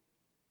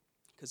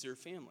because they're a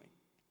family.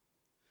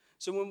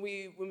 So when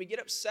we get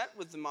upset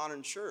with the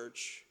modern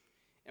church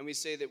and we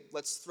say that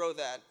let's throw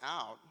that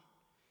out,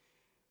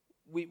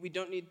 we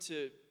don't need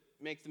to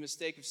make the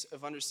mistake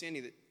of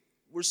understanding that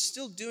we're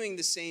still doing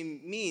the same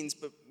means,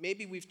 but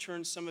maybe we've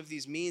turned some of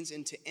these means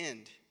into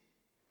end.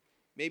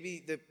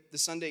 Maybe the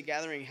Sunday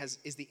gathering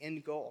is the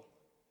end goal.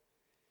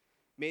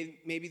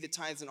 Maybe the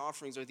tithes and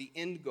offerings are the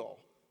end goal.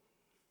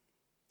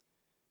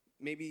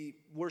 Maybe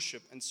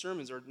worship and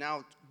sermons are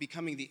now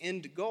becoming the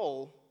end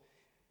goal.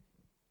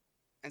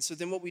 And so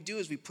then what we do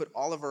is we put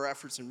all of our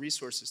efforts and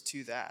resources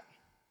to that.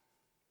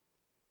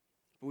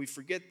 But we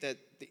forget that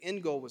the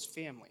end goal was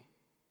family.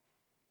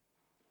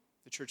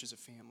 The church is a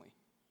family.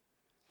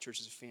 The church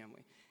is a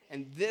family.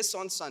 And this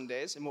on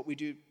Sundays, and what we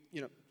do,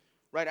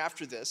 right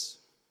after this,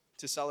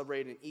 to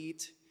celebrate and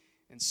eat,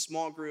 and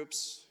small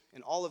groups,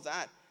 and all of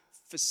that,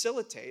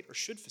 facilitate, or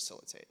should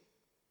facilitate,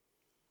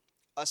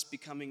 us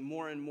becoming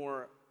more and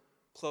more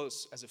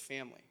close as a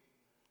family.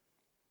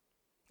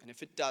 And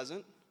if it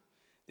doesn't,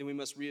 then we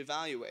must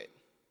reevaluate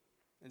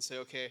and say,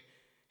 okay,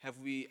 have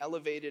we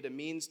elevated a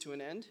means to an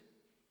end?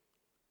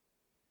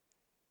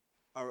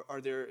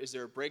 Is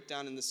there a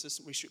breakdown in the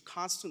system? We should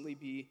constantly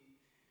be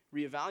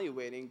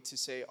reevaluating to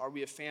say, are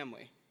we a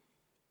family?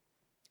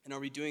 And are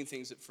we doing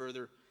things that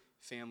further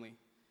family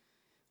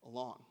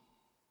along?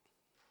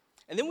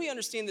 And then we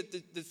understand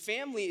that the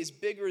family is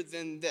bigger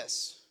than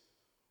this.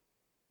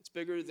 It's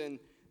bigger than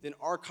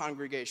our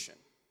congregation.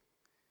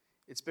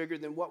 It's bigger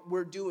than what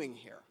we're doing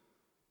here.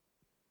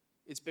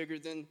 It's bigger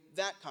than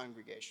that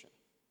congregation.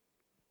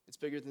 It's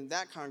bigger than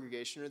that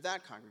congregation or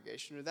that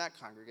congregation or that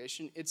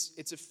congregation.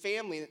 It's a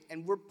family,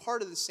 and we're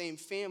part of the same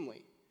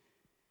family.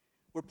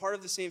 We're part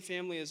of the same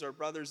family as our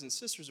brothers and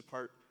sisters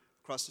apart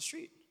across the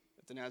street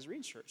at the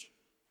Nazarene Church.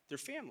 They're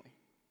family.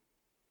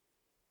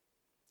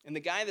 And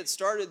the guy that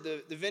started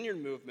the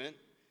Vineyard movement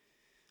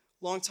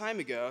a long time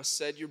ago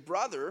said, your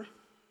brother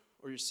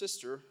or your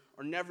sister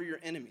are never your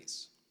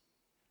enemies.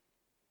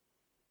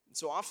 And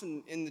so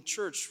often in the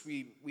church,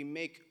 we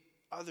make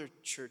other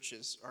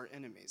churches our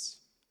enemies.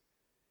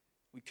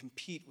 We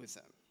compete with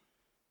them.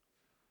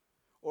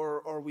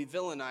 Or we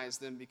villainize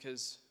them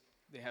because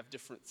they have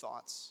different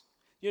thoughts.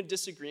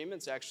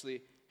 Disagreements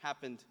actually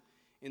happened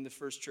in the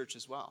first church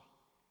as well,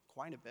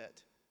 quite a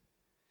bit.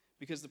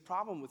 Because the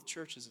problem with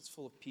church is it's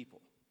full of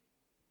people.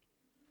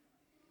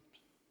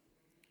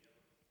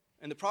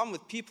 And the problem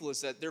with people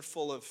is that they're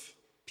full of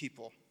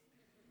people.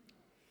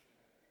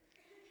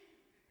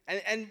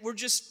 And we're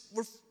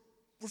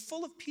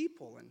full of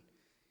people,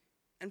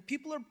 and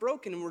people are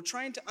broken, and we're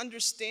trying to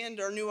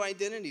understand our new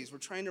identities. We're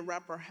trying to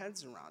wrap our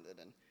heads around it.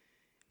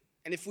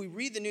 And if we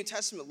read the New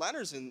Testament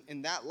letters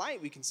in that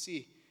light, we can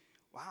see,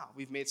 wow,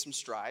 we've made some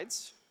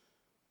strides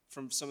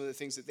from some of the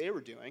things that they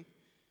were doing,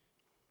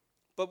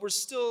 but we're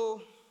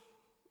still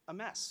a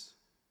mess.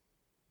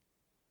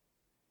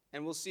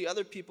 And we'll see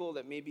other people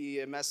that may be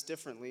a mess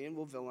differently, and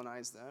we'll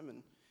villainize them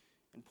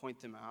and point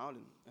them out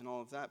and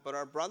all of that. But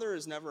our brother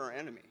is never our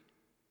enemy,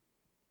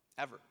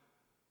 ever.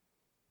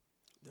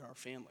 They're our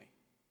family.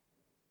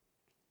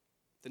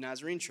 The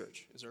Nazarene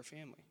Church is our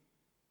family.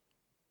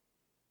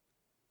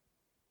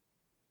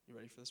 You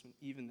ready for this one?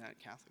 Even that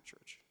Catholic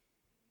Church,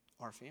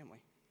 our family.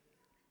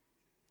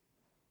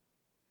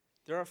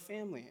 They're our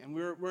family, and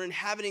we're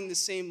inhabiting the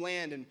same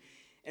land,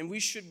 and we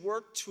should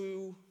work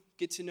to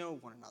get to know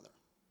one another,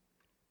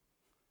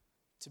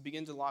 to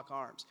begin to lock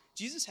arms.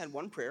 Jesus had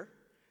one prayer,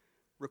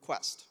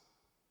 request.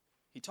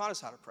 He taught us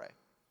how to pray.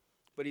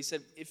 But he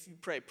said, if you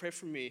pray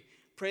for me,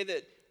 pray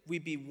that we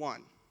be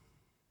one,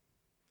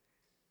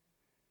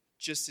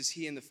 just as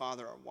he and the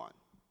Father are one.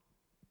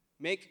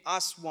 Make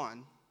us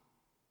one,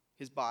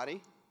 his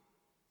body.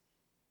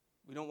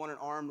 We don't want an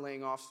arm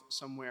laying off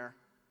somewhere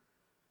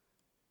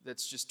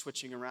that's just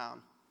twitching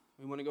around.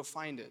 We want to go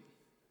find it,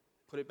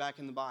 put it back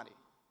in the body.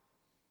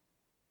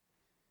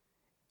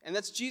 And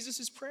that's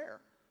Jesus'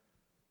 prayer.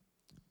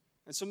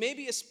 And so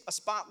maybe a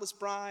spotless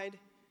bride,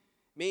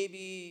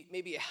 maybe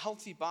a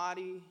healthy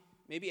body,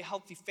 maybe a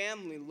healthy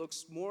family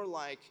looks more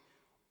like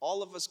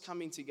all of us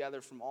coming together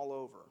from all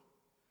over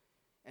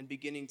and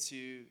beginning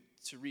to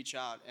reach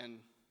out and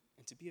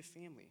to be a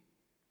family.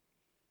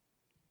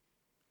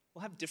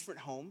 We'll have different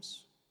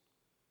homes.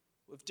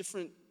 We'll have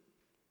different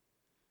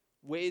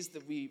ways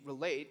that we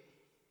relate,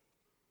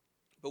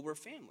 but we're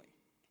family.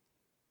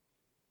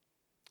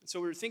 And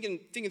so we were thinking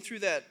through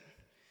that.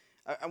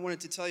 I wanted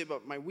to tell you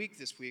about my week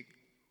this week.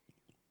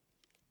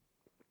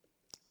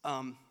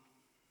 A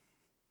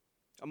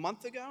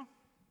month ago,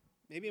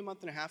 maybe a month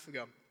and a half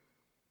ago,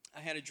 I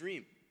had a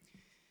dream.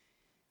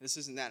 This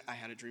isn't that I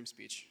had a dream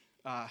speech.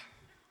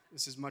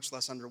 This is much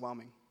less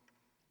underwhelming.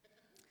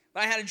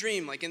 But I had a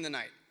dream, like in the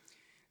night.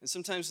 And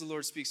sometimes the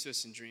Lord speaks to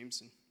us in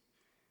dreams, and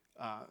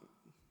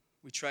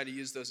we try to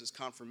use those as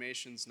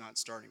confirmations, not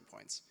starting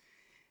points.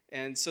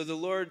 And so the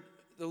Lord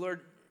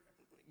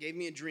gave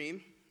me a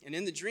dream, and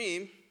in the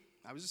dream,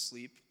 I was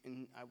asleep,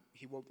 and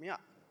he woke me up.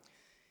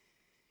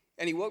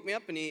 And he woke me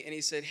up, and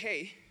he said,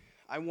 hey,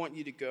 I want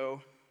you to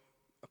go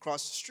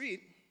across the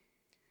street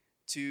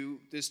to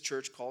this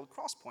church called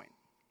Crosspoint.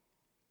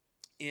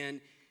 And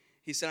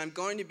he said, I'm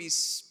going to be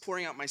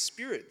pouring out my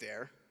Spirit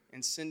there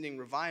and sending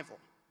revival.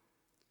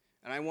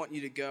 And I want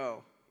you to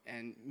go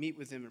and meet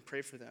with them and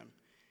pray for them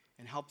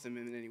and help them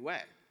in any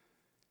way.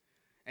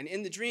 And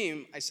in the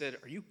dream, I said,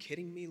 are you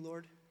kidding me,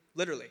 Lord?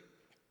 Literally.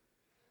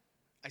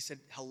 I said,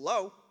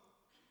 hello?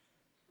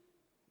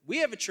 We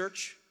have a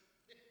church.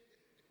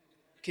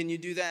 Can you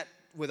do that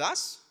with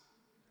us?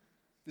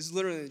 This is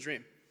literally the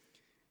dream.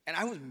 And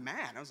I was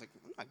mad. I was like,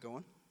 I'm not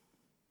going.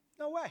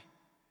 No way.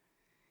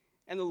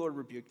 And the Lord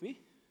rebuked me,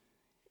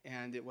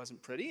 and it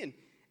wasn't pretty. And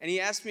he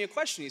asked me a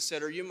question. He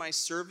said, are you my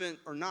servant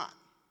or not?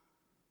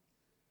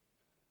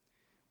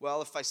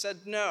 Well, if I said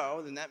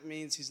no, then that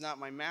means he's not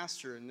my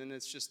master, and then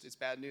it's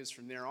bad news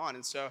from there on.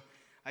 And so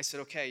I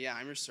said, okay, yeah,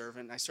 I'm your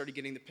servant. And I started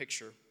getting the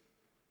picture.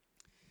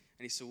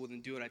 And he said, well,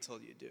 then do what I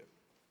told you to do.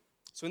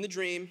 So in the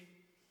dream,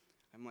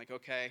 I'm like,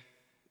 okay,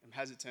 I'm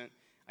hesitant.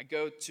 I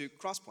go to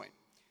Crosspoint.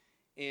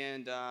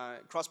 And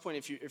Crosspoint,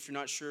 if you're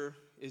not sure,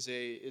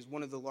 is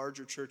one of the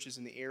larger churches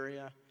in the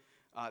area.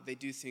 They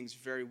do things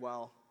very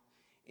well.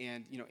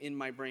 And, in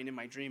my brain, in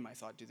my dream, I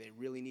thought, do they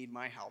really need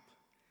my help?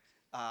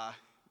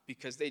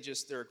 Because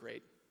they're a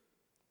great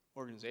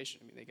organization.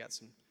 I mean, they got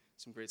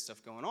some great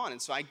stuff going on.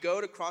 And so I go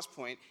to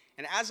Crosspoint,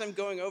 and as I'm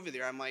going over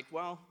there, I'm like,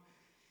 well,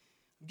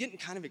 I'm getting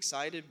kind of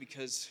excited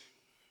because,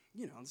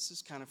 this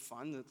is kind of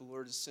fun that the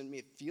Lord has sent me.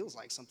 It feels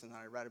like something that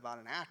I read about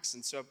in Acts.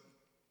 And so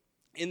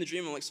in the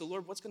dream, I'm like, so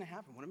Lord, what's going to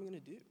happen? What am I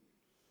going to do?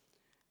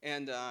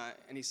 And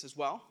he says,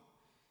 well,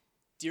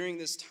 during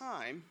this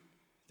time,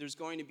 there's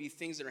going to be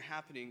things that are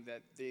happening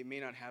that they may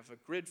not have a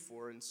grid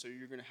for, and so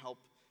you're going to help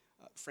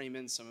frame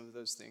in some of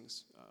those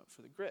things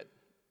for the grid.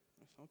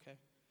 I said, okay,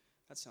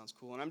 that sounds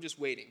cool. And I'm just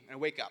waiting. And I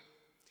wake up.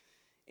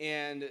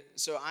 And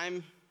so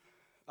I'm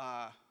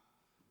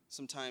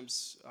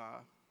sometimes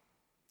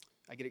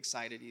I get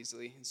excited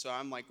easily. And so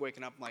I'm like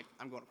waking up,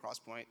 I'm going to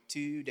Crosspoint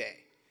today.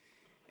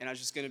 And I was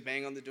just going to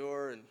bang on the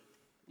door and,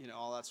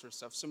 all that sort of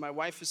stuff. So my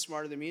wife is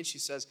smarter than me, and she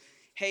says,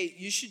 hey,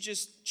 you should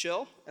just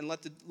chill and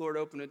let the Lord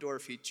open a door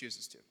if he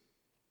chooses to.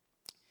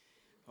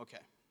 Okay.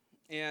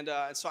 And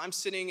so I'm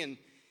sitting, and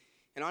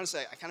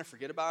honestly, I kind of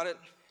forget about it.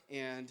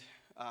 And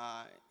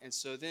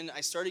so then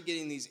I started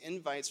getting these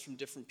invites from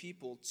different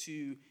people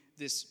to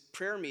this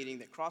prayer meeting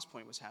that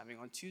Crosspoint was having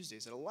on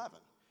Tuesdays at 11.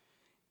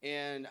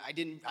 And I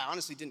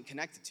honestly didn't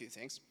connect the two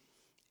things.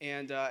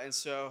 And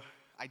so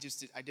I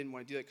didn't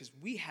want to do that because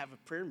we have a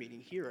prayer meeting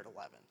here at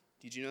 11.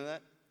 Did you know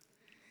that?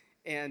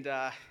 And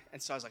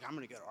so I was like, I'm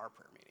going to go to our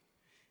prayer meeting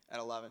at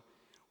 11.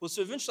 Well,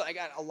 so eventually I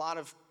got a lot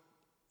of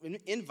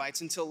invites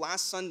until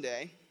last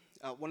Sunday.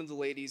 One of the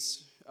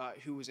ladies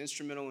who was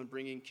instrumental in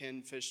bringing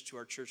Ken Fish to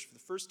our church for the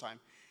first time,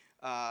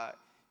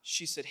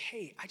 she said,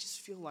 hey, I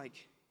just feel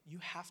like you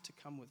have to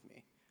come with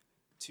me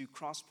to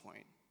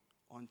Crosspoint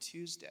on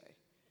Tuesday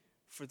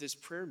for this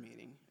prayer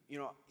meeting.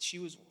 She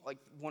was like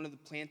one of the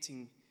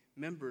planting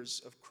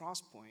members of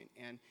Crosspoint,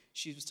 and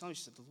she was telling me,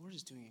 she said, the Lord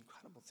is doing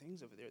incredible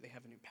things over there. They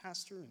have a new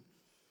pastor and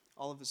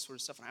all of this sort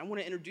of stuff, and I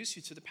want to introduce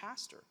you to the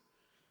pastor.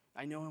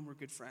 I know him, we're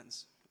good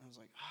friends. I was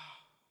like,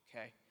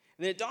 okay.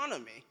 And then it dawned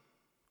on me,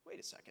 wait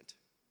a second.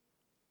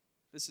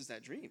 This is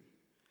that dream.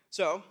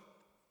 So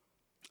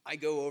I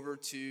go over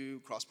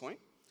to Crosspoint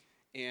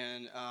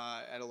and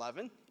at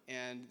 11,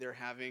 and they're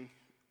having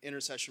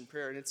intercession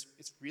prayer, and it's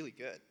really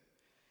good.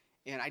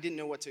 And I didn't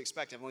know what to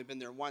expect. I've only been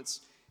there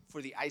once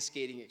for the ice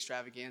skating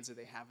extravaganza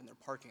they have in their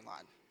parking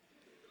lot,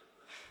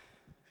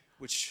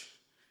 which,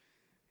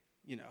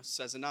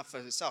 says enough for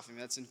itself. I mean,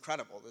 that's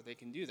incredible that they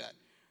can do that.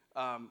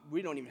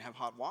 We don't even have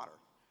hot water.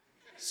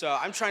 So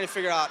I'm trying to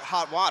figure out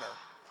hot water.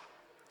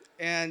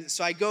 And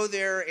so I go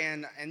there,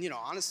 and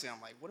honestly,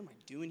 I'm like, what am I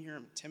doing here?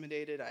 I'm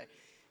intimidated.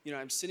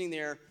 I'm sitting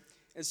there.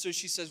 And so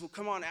she says, well,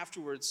 come on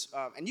afterwards.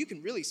 And you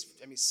can really,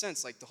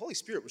 sense like the Holy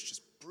Spirit was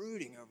just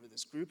brooding over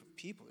this group of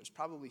people. There's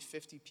probably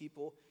 50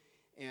 people.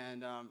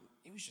 And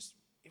it was just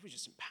it was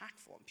just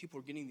impactful. And people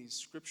were getting these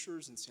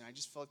scriptures and saying, I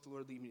just felt like the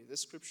Lord lead me to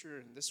this scripture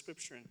and this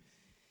scripture. And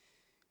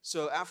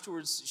so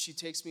afterwards, she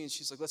takes me and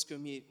she's like, let's go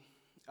meet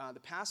the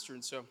pastor.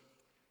 And so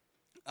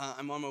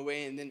I'm on my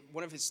way, and then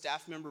one of his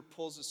staff member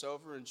pulls us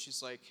over, and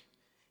she's like,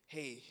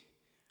 hey,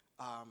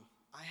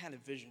 I had a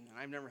vision, and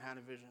I've never had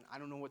a vision. I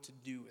don't know what to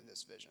do with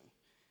this vision.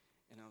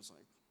 And I was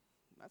like,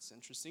 that's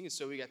interesting. And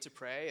so we got to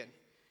pray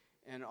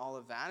and all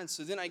of that. And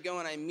so then I go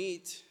and I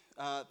meet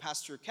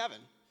Pastor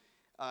Kevin,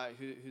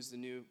 who's the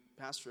new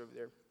pastor over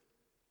there.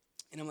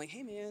 And I'm like,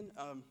 hey, man,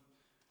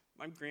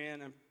 I'm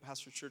Grant. I'm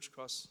pastor of church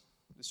across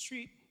the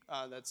street.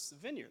 That's the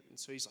Vineyard. And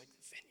so he's like,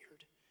 the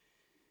Vineyard?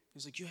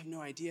 He's like, you have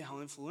no idea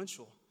how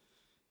influential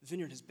the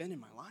Vineyard has been in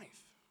my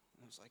life.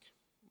 And I was like,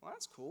 well,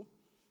 that's cool.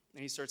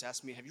 And he starts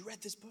asking me, have you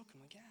read this book?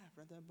 I'm like, yeah, I've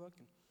read that book.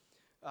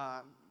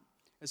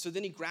 And so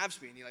then he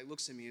grabs me and he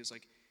looks at me. He's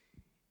like,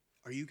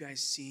 are you guys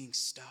seeing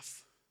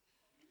stuff?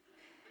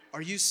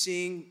 Are you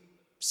seeing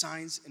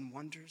signs and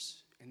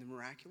wonders and the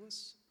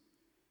miraculous?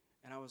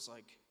 And I was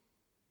like,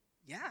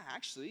 yeah,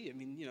 actually. I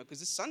mean, because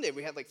this Sunday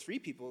we had 3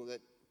 people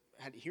that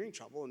had hearing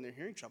trouble, and their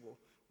hearing trouble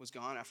was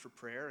gone after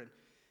prayer. And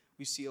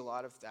we see a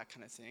lot of that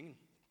kind of thing.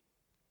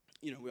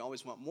 We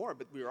always want more,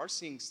 but we are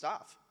seeing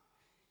stuff.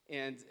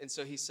 And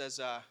so he says,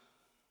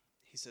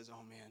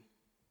 oh man,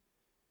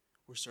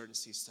 we're starting to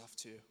see stuff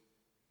too.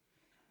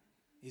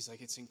 He's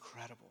like, it's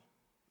incredible.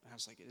 And I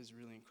was like, it is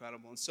really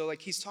incredible. And so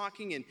he's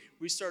talking, and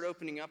we start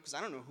opening up, because I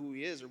don't know who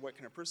he is or what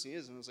kind of person he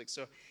is. And I was like,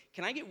 so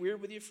can I get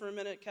weird with you for a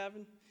minute,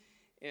 Kevin?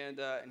 And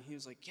he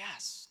was like,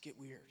 yes, get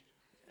weird.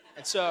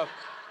 And so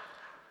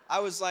I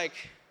was like,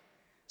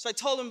 so I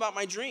told him about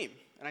my dream.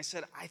 And I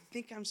said, I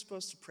think I'm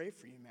supposed to pray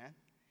for you, man.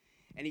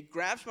 And he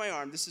grabs my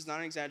arm, this is not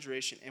an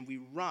exaggeration, and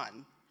we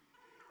run.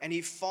 And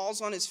he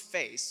falls on his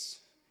face,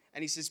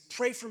 and he says,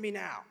 pray for me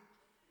now.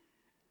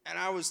 And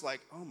I was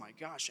like, oh my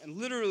gosh. And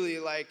literally,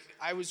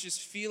 I was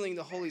just feeling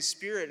the Holy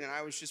Spirit, and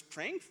I was just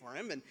praying for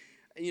him. And,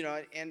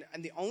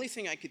 and the only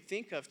thing I could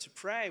think of to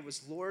pray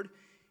was, Lord,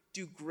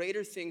 do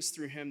greater things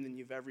through him than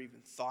you've ever even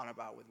thought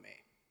about with me.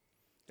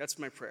 That's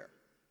my prayer.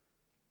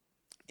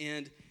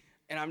 And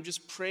I'm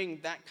just praying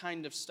that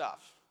kind of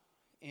stuff.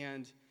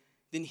 And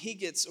then he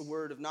gets a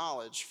word of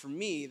knowledge for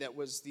me that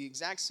was the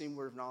exact same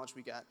word of knowledge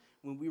we got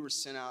when we were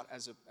sent out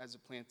as a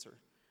planter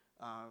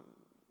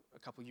a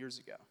couple years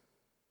ago.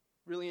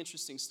 Really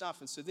interesting stuff.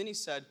 And so then he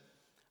said,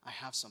 I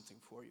have something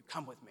for you.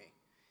 Come with me.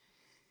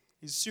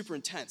 He's super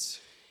intense.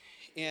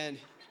 And,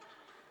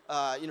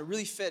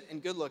 really fit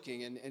and good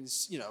looking. And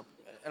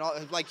all,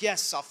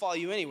 yes, I'll follow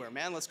you anywhere,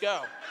 man. Let's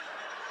go.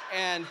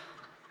 And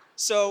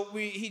so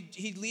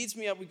he leads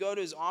me up. We go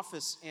to his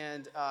office,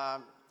 and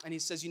he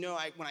says,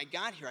 when I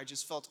got here, I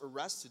just felt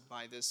arrested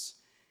by this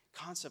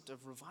concept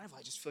of revival.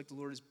 I just feel like the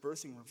Lord is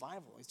birthing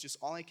revival. It's just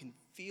all I can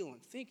feel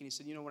and think. And he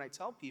said, when I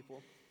tell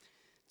people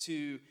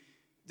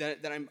that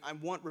I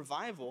want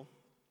revival,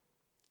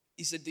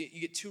 he said you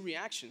get 2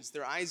 reactions.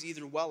 Their eyes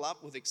either well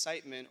up with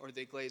excitement or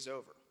they glaze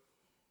over.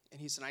 And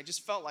he said, I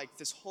just felt like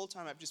this whole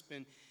time I've just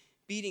been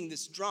beating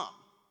this drum.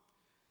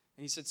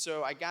 And he said,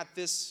 so I got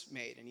this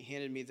made, and he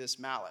handed me this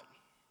mallet.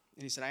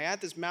 And he said, I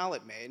had this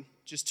mallet made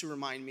just to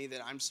remind me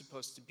that I'm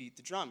supposed to beat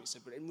the drum. He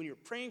said, but when you're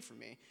praying for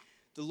me,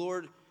 the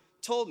Lord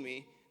told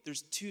me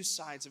there's 2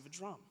 sides of a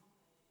drum.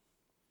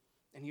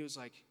 And he was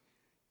like,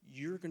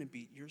 you're going to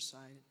beat your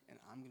side, and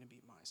I'm going to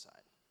beat my side.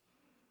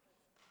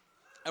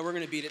 And we're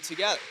going to beat it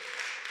together.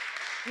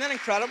 Isn't that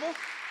incredible?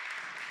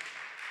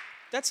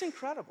 That's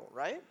incredible,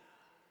 right?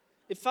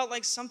 It felt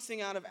like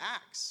something out of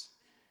Acts.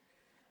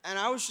 And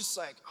I was just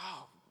like,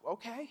 oh,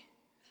 okay.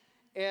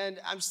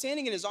 And I'm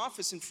standing in his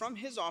office, and from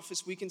his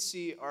office, we can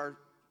see our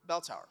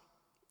bell tower,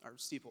 our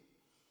steeple.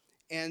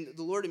 And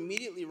the Lord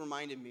immediately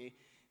reminded me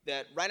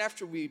that right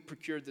after we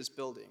procured this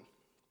building,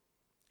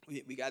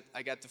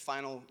 I got the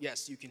final,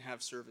 yes, you can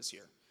have service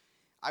here.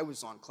 I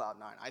was on cloud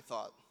 9. I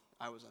thought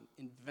I was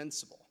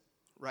invincible,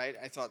 right?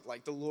 I thought,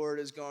 the Lord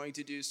is going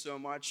to do so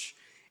much.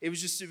 It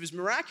was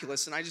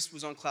miraculous, and I just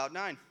was on cloud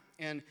 9.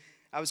 And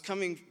I was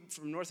coming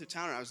from north of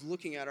town, and I was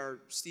looking at our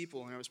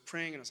steeple, and I was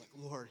praying, and I was like,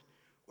 Lord,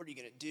 what are you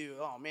going to do?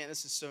 Oh, man,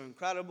 this is so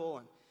incredible,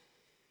 and,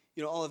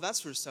 all of that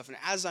sort of stuff. And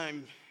as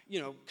I'm,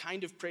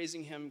 kind of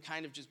praising him,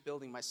 kind of just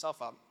building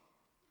myself up,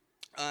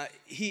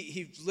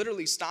 he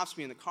literally stops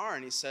me in the car,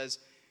 and he says,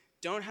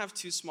 don't have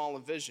too small a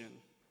vision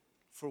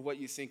for what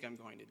you think I'm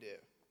going to do.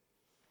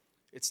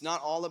 It's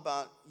not all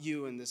about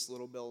you in this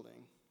little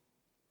building.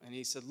 And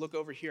he said, look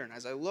over here. And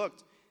as I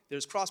looked,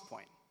 there's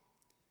Crosspoint.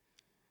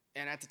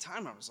 And at the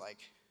time, I was like,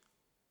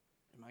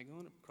 am I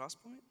going to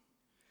Crosspoint?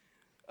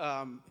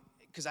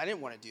 Because I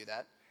didn't want to do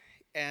that.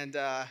 And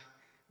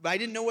but I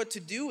didn't know what to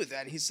do with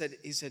that. He said,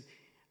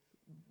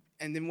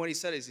 and then what he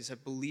said is, he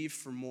said, believe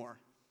for more.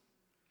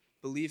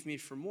 Believe me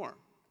for more.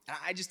 And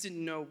I just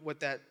didn't know what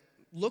that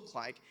looked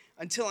like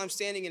until I'm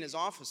standing in his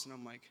office, and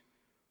I'm like,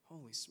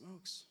 holy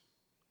smokes.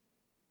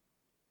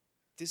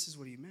 This is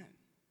what he meant.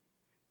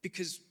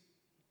 Because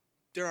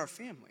they're our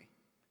family.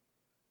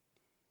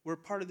 We're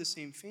part of the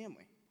same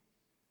family.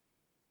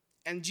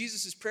 And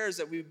Jesus' prayer is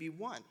that we would be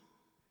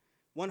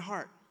one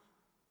heart,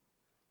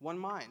 one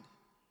mind,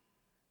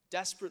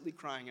 desperately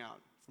crying out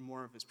for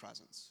more of his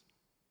presence.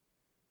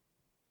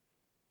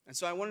 And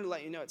so I wanted to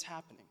let you know it's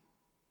happening.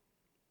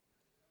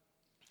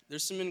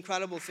 There's some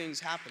incredible things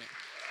happening.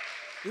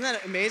 Isn't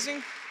that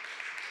amazing?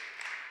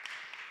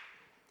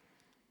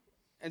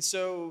 And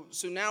so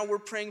now we're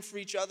praying for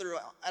each other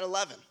at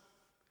 11.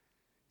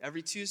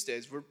 Every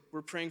Tuesdays,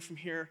 we're praying from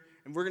here,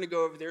 and we're going to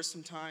go over there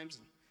sometimes.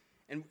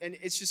 And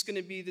it's just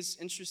going to be this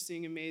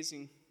interesting,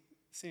 amazing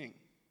thing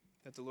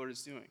that the Lord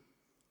is doing.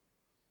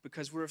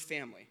 Because we're a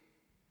family.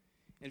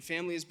 And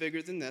family is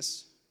bigger than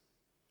this.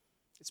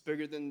 It's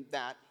bigger than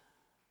that.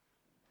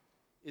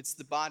 It's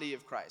the body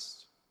of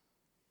Christ.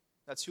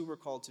 That's who we're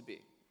called to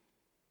be.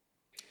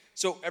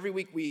 So every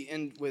week we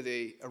end with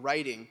a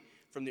writing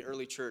from the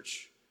early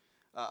church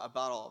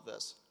about all of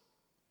this.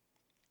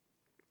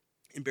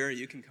 And Barry,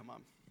 you can come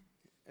up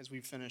as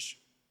we finish.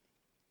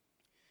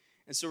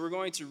 And so we're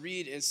going to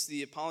read, it's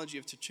the Apology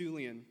of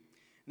Tertullian.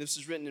 This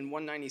was written in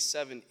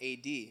 197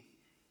 AD.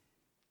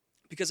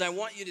 Because I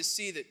want you to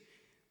see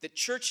that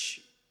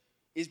church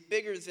is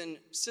bigger than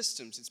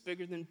systems. It's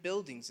bigger than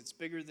buildings. It's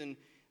bigger than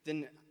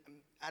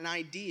an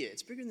idea.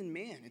 It's bigger than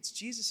man. It's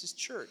Jesus'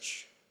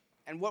 church.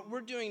 And what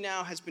we're doing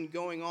now has been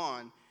going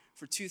on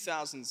for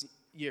 2,000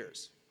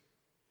 years.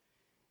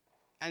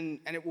 And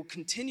it will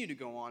continue to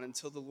go on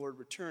until the Lord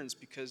returns,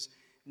 because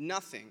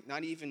nothing,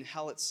 not even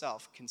hell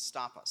itself, can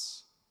stop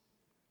us,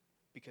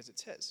 because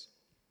it's his.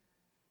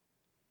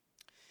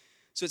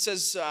 So it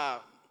says,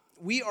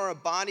 we are a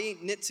body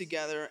knit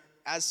together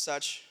as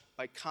such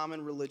by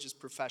common religious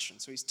profession.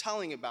 So he's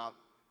telling about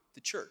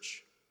the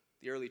church,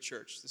 the early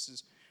church. This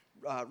is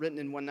written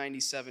in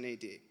 197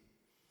 AD.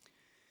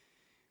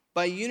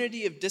 By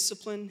unity of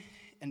discipline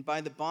and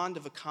by the bond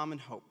of a common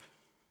hope,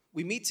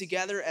 we meet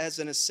together as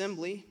an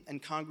assembly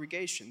and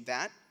congregation,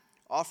 that,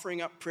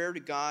 offering up prayer to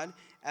God,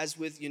 as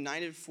with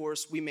united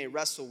force we may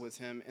wrestle with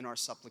him in our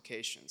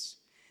supplications.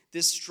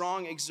 This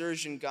strong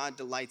exertion God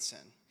delights in.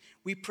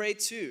 We pray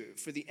too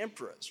for the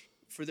emperors,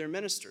 for their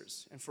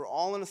ministers, and for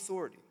all in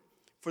authority,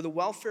 for the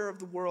welfare of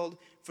the world,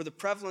 for the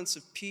prevalence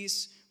of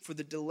peace, for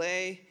the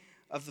delay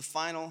of the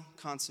final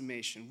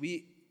consummation.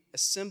 We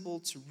assemble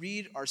to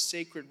read our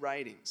sacred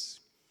writings,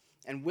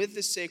 and with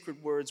the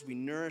sacred words we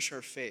nourish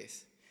our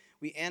faith.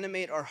 We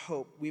animate our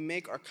hope, we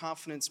make our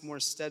confidence more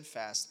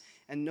steadfast,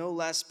 and no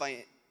less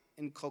by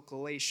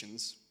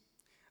inculcations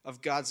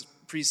of God's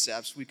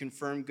precepts we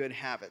confirm good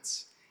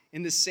habits.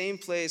 In the same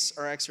place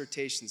are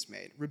exhortations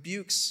made,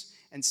 rebukes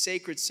and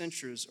sacred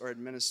censures are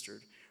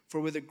administered,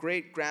 for with a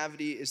great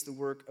gravity is the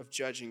work of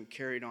judging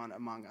carried on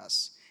among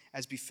us,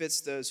 as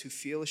befits those who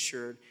feel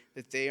assured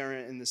that they are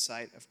in the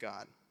sight of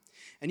God.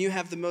 And you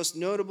have the most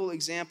notable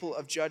example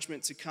of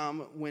judgment to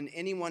come when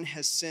anyone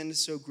has sinned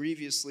so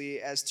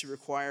grievously as to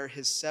require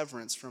his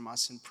severance from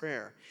us in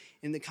prayer,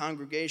 in the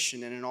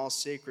congregation and in all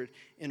sacred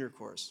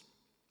intercourse.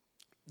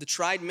 The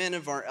tried men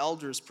of our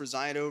elders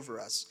preside over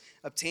us,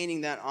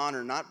 obtaining that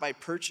honor not by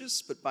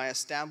purchase, but by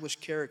established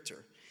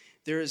character.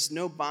 There is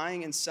no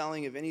buying and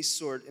selling of any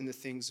sort in the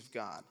things of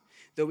God.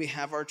 Though we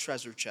have our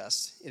treasure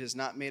chest, it is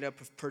not made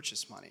up of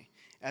purchase money,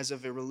 as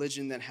of a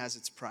religion that has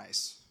its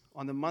price.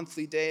 On the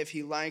monthly day, if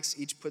he likes,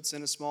 each puts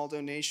in a small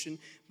donation,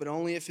 but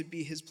only if it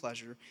be his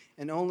pleasure,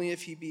 and only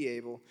if he be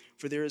able,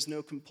 for there is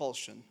no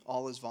compulsion,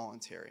 all is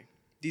voluntary.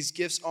 These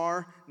gifts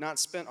are not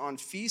spent on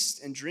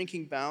feasts and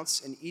drinking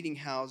bouts and eating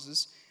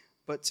houses,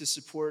 but to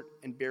support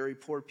and bury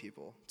poor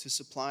people, to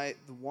supply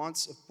the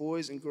wants of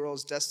boys and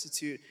girls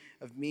destitute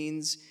of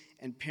means,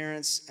 and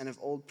parents and of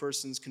old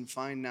persons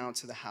confined now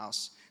to the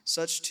house,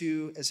 such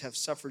too as have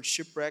suffered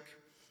shipwreck.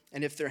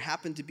 And if there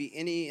happen to be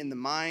any in the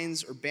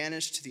mines, or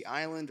banished to the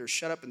island, or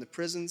shut up in the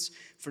prisons,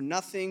 for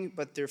nothing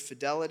but their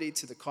fidelity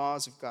to the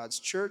cause of God's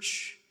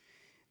church,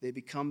 they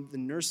become the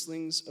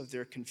nurslings of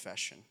their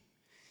confession.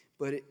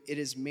 But it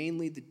is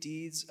mainly the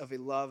deeds of a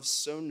love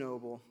so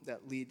noble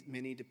that lead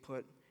many to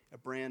put a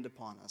brand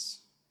upon us.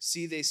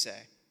 See, they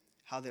say,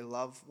 how they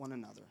love one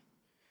another,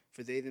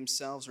 for they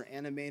themselves are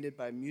animated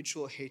by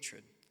mutual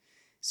hatred.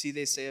 See,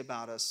 they say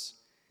about us,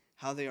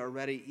 how they are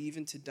ready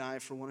even to die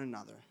for one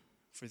another,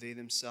 for they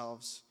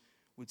themselves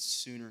would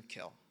sooner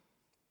kill.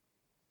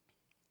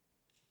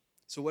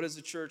 So what does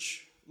the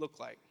church look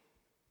like?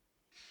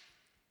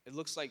 It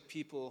looks like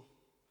people,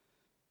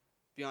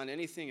 beyond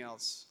anything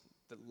else,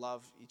 that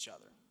love each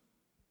other.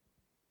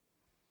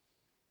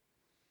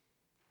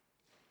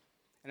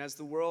 And as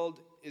the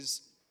world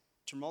is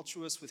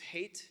tumultuous with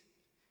hate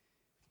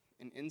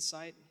and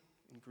insight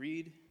and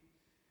greed,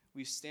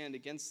 we stand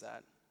against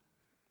that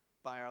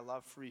by our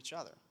love for each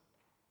other.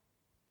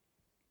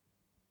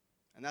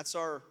 And that's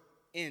our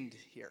end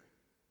here,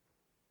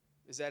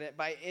 is that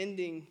by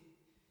ending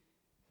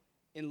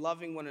in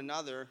loving one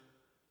another,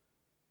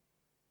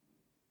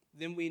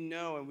 then we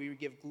know and we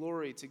give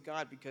glory to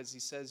God, because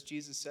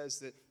Jesus says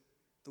that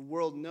the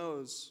world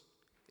knows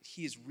that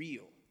he is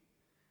real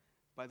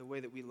by the way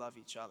that we love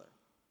each other.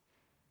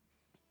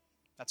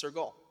 That's our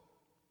goal.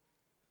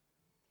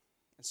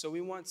 And so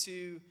we want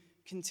to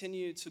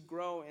continue to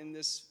grow in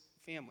this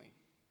family,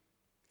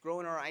 grow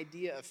in our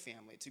idea of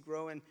family, to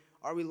grow in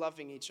Are we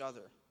loving each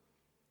other?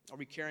 Are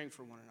we caring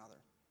for one another?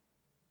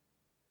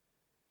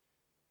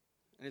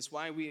 And it's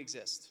why we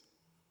exist,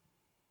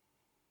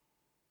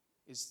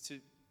 is to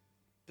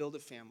build a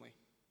family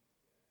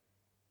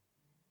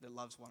that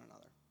loves one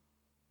another.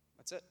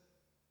 That's it.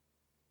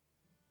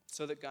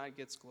 So that God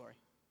gets glory.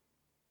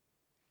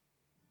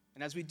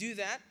 And as we do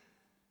that,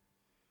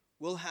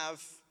 we'll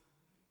have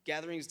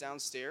gatherings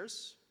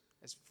downstairs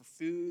as for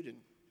food, and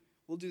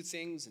we'll do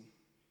things. And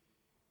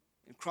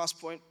in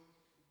Crosspoint,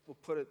 we'll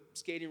put a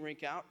skating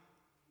rink out.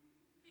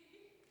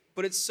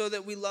 But it's so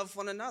that we love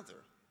one another.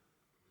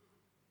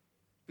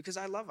 Because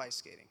I love ice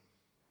skating.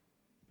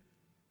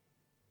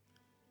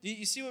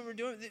 You see what we're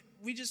doing?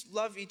 We just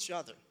love each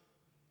other.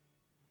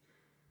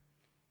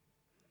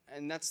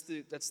 And that's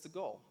the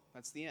goal.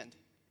 That's the end.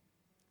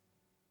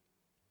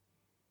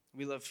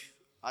 We love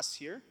us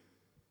here.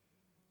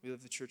 We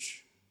love the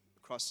church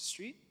across the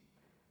street.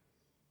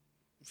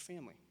 We're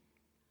family.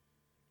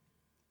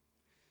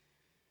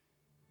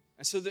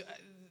 And so the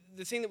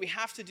thing that we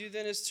have to do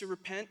then is to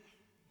repent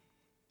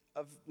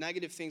of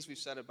negative things we've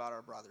said about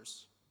our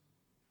brothers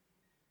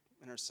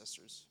and our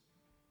sisters.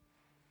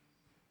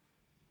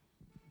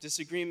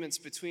 Disagreements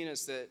between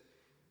us that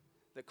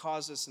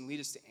cause us and lead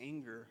us to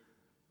anger.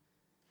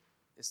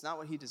 It's not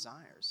what he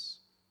desires.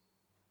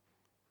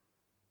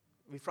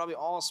 We've probably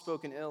all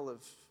spoken ill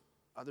of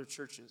other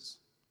churches.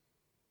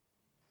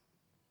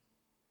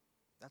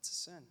 That's a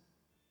sin.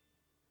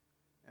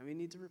 And we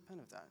need to repent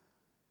of that.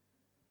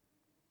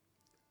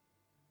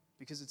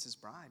 Because it's his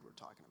bride we're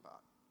talking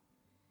about.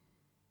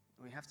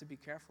 And we have to be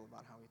careful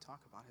about how we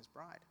talk about his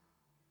bride.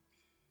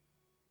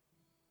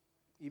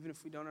 Even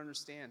if we don't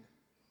understand.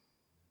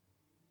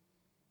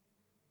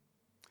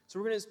 So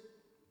we're going to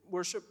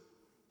worship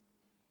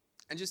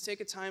and just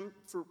take a time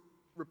for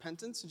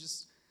repentance and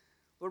just,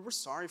 Lord, we're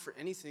sorry for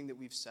anything that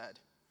we've said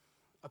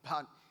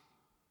about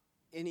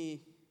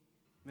any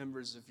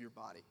members of your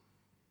body.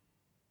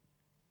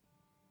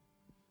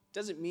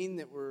 Doesn't mean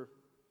that we're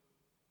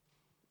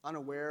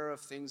unaware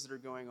of things that are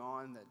going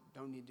on that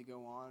don't need to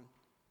go on,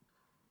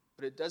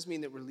 but it does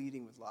mean that we're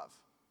leading with love.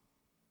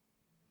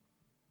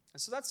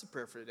 And so that's the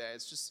prayer for today.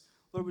 It's just,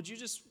 Lord, would you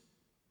just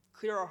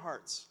clear our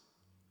hearts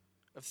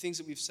of things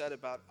that we've said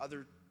about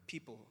other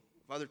people,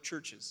 of other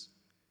churches,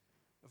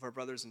 of our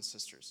brothers and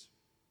sisters.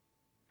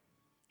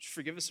 Just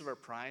forgive us of our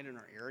pride and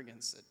our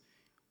arrogance that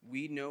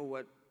we know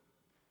what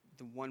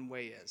the one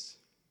way is.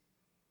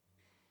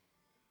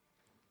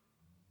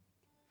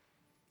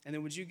 And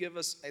then would you give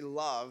us a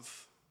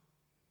love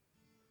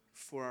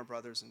for our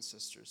brothers and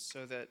sisters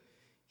so that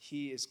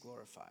he is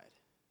glorified.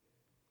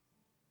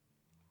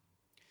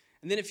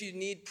 And then if you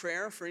need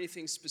prayer for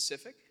anything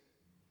specific,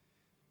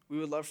 we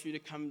would love for you to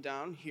come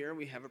down here.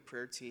 We have a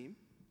prayer team,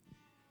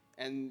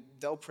 and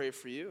they'll pray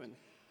for you,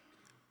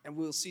 and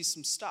we'll see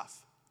some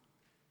stuff,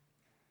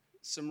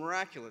 some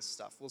miraculous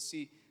stuff. We'll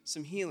see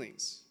some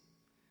healings.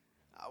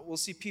 We'll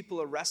see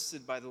people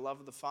arrested by the love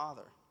of the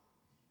Father.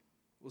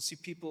 We'll see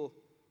people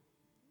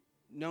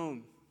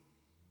known.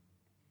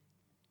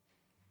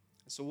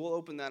 So we'll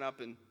open that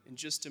up in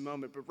just a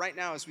moment. But right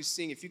now, as we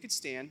sing, if you could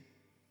stand.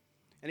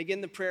 And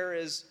again, the prayer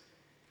is,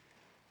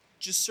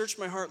 just search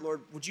my heart,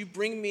 Lord. Would you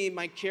bring me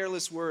my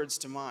careless words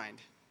to mind?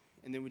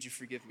 And then would you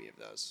forgive me of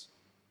those?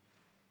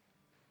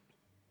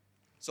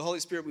 So Holy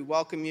Spirit, we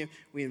welcome you.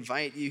 We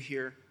invite you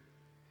here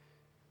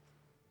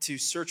to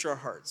search our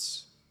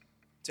hearts,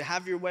 to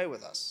have your way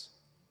with us.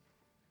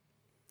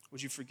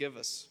 Would you forgive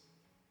us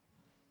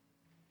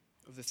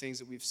of the things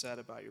that we've said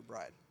about your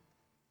bride?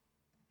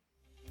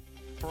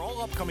 For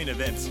all upcoming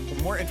events or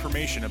more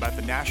information about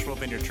the Nashville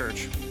Vineyard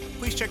Church,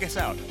 please check us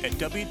out at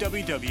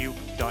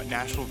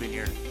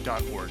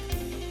www.nashvillevineyard.org.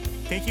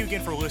 Thank you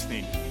again for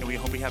listening, and we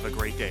hope you have a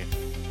great day.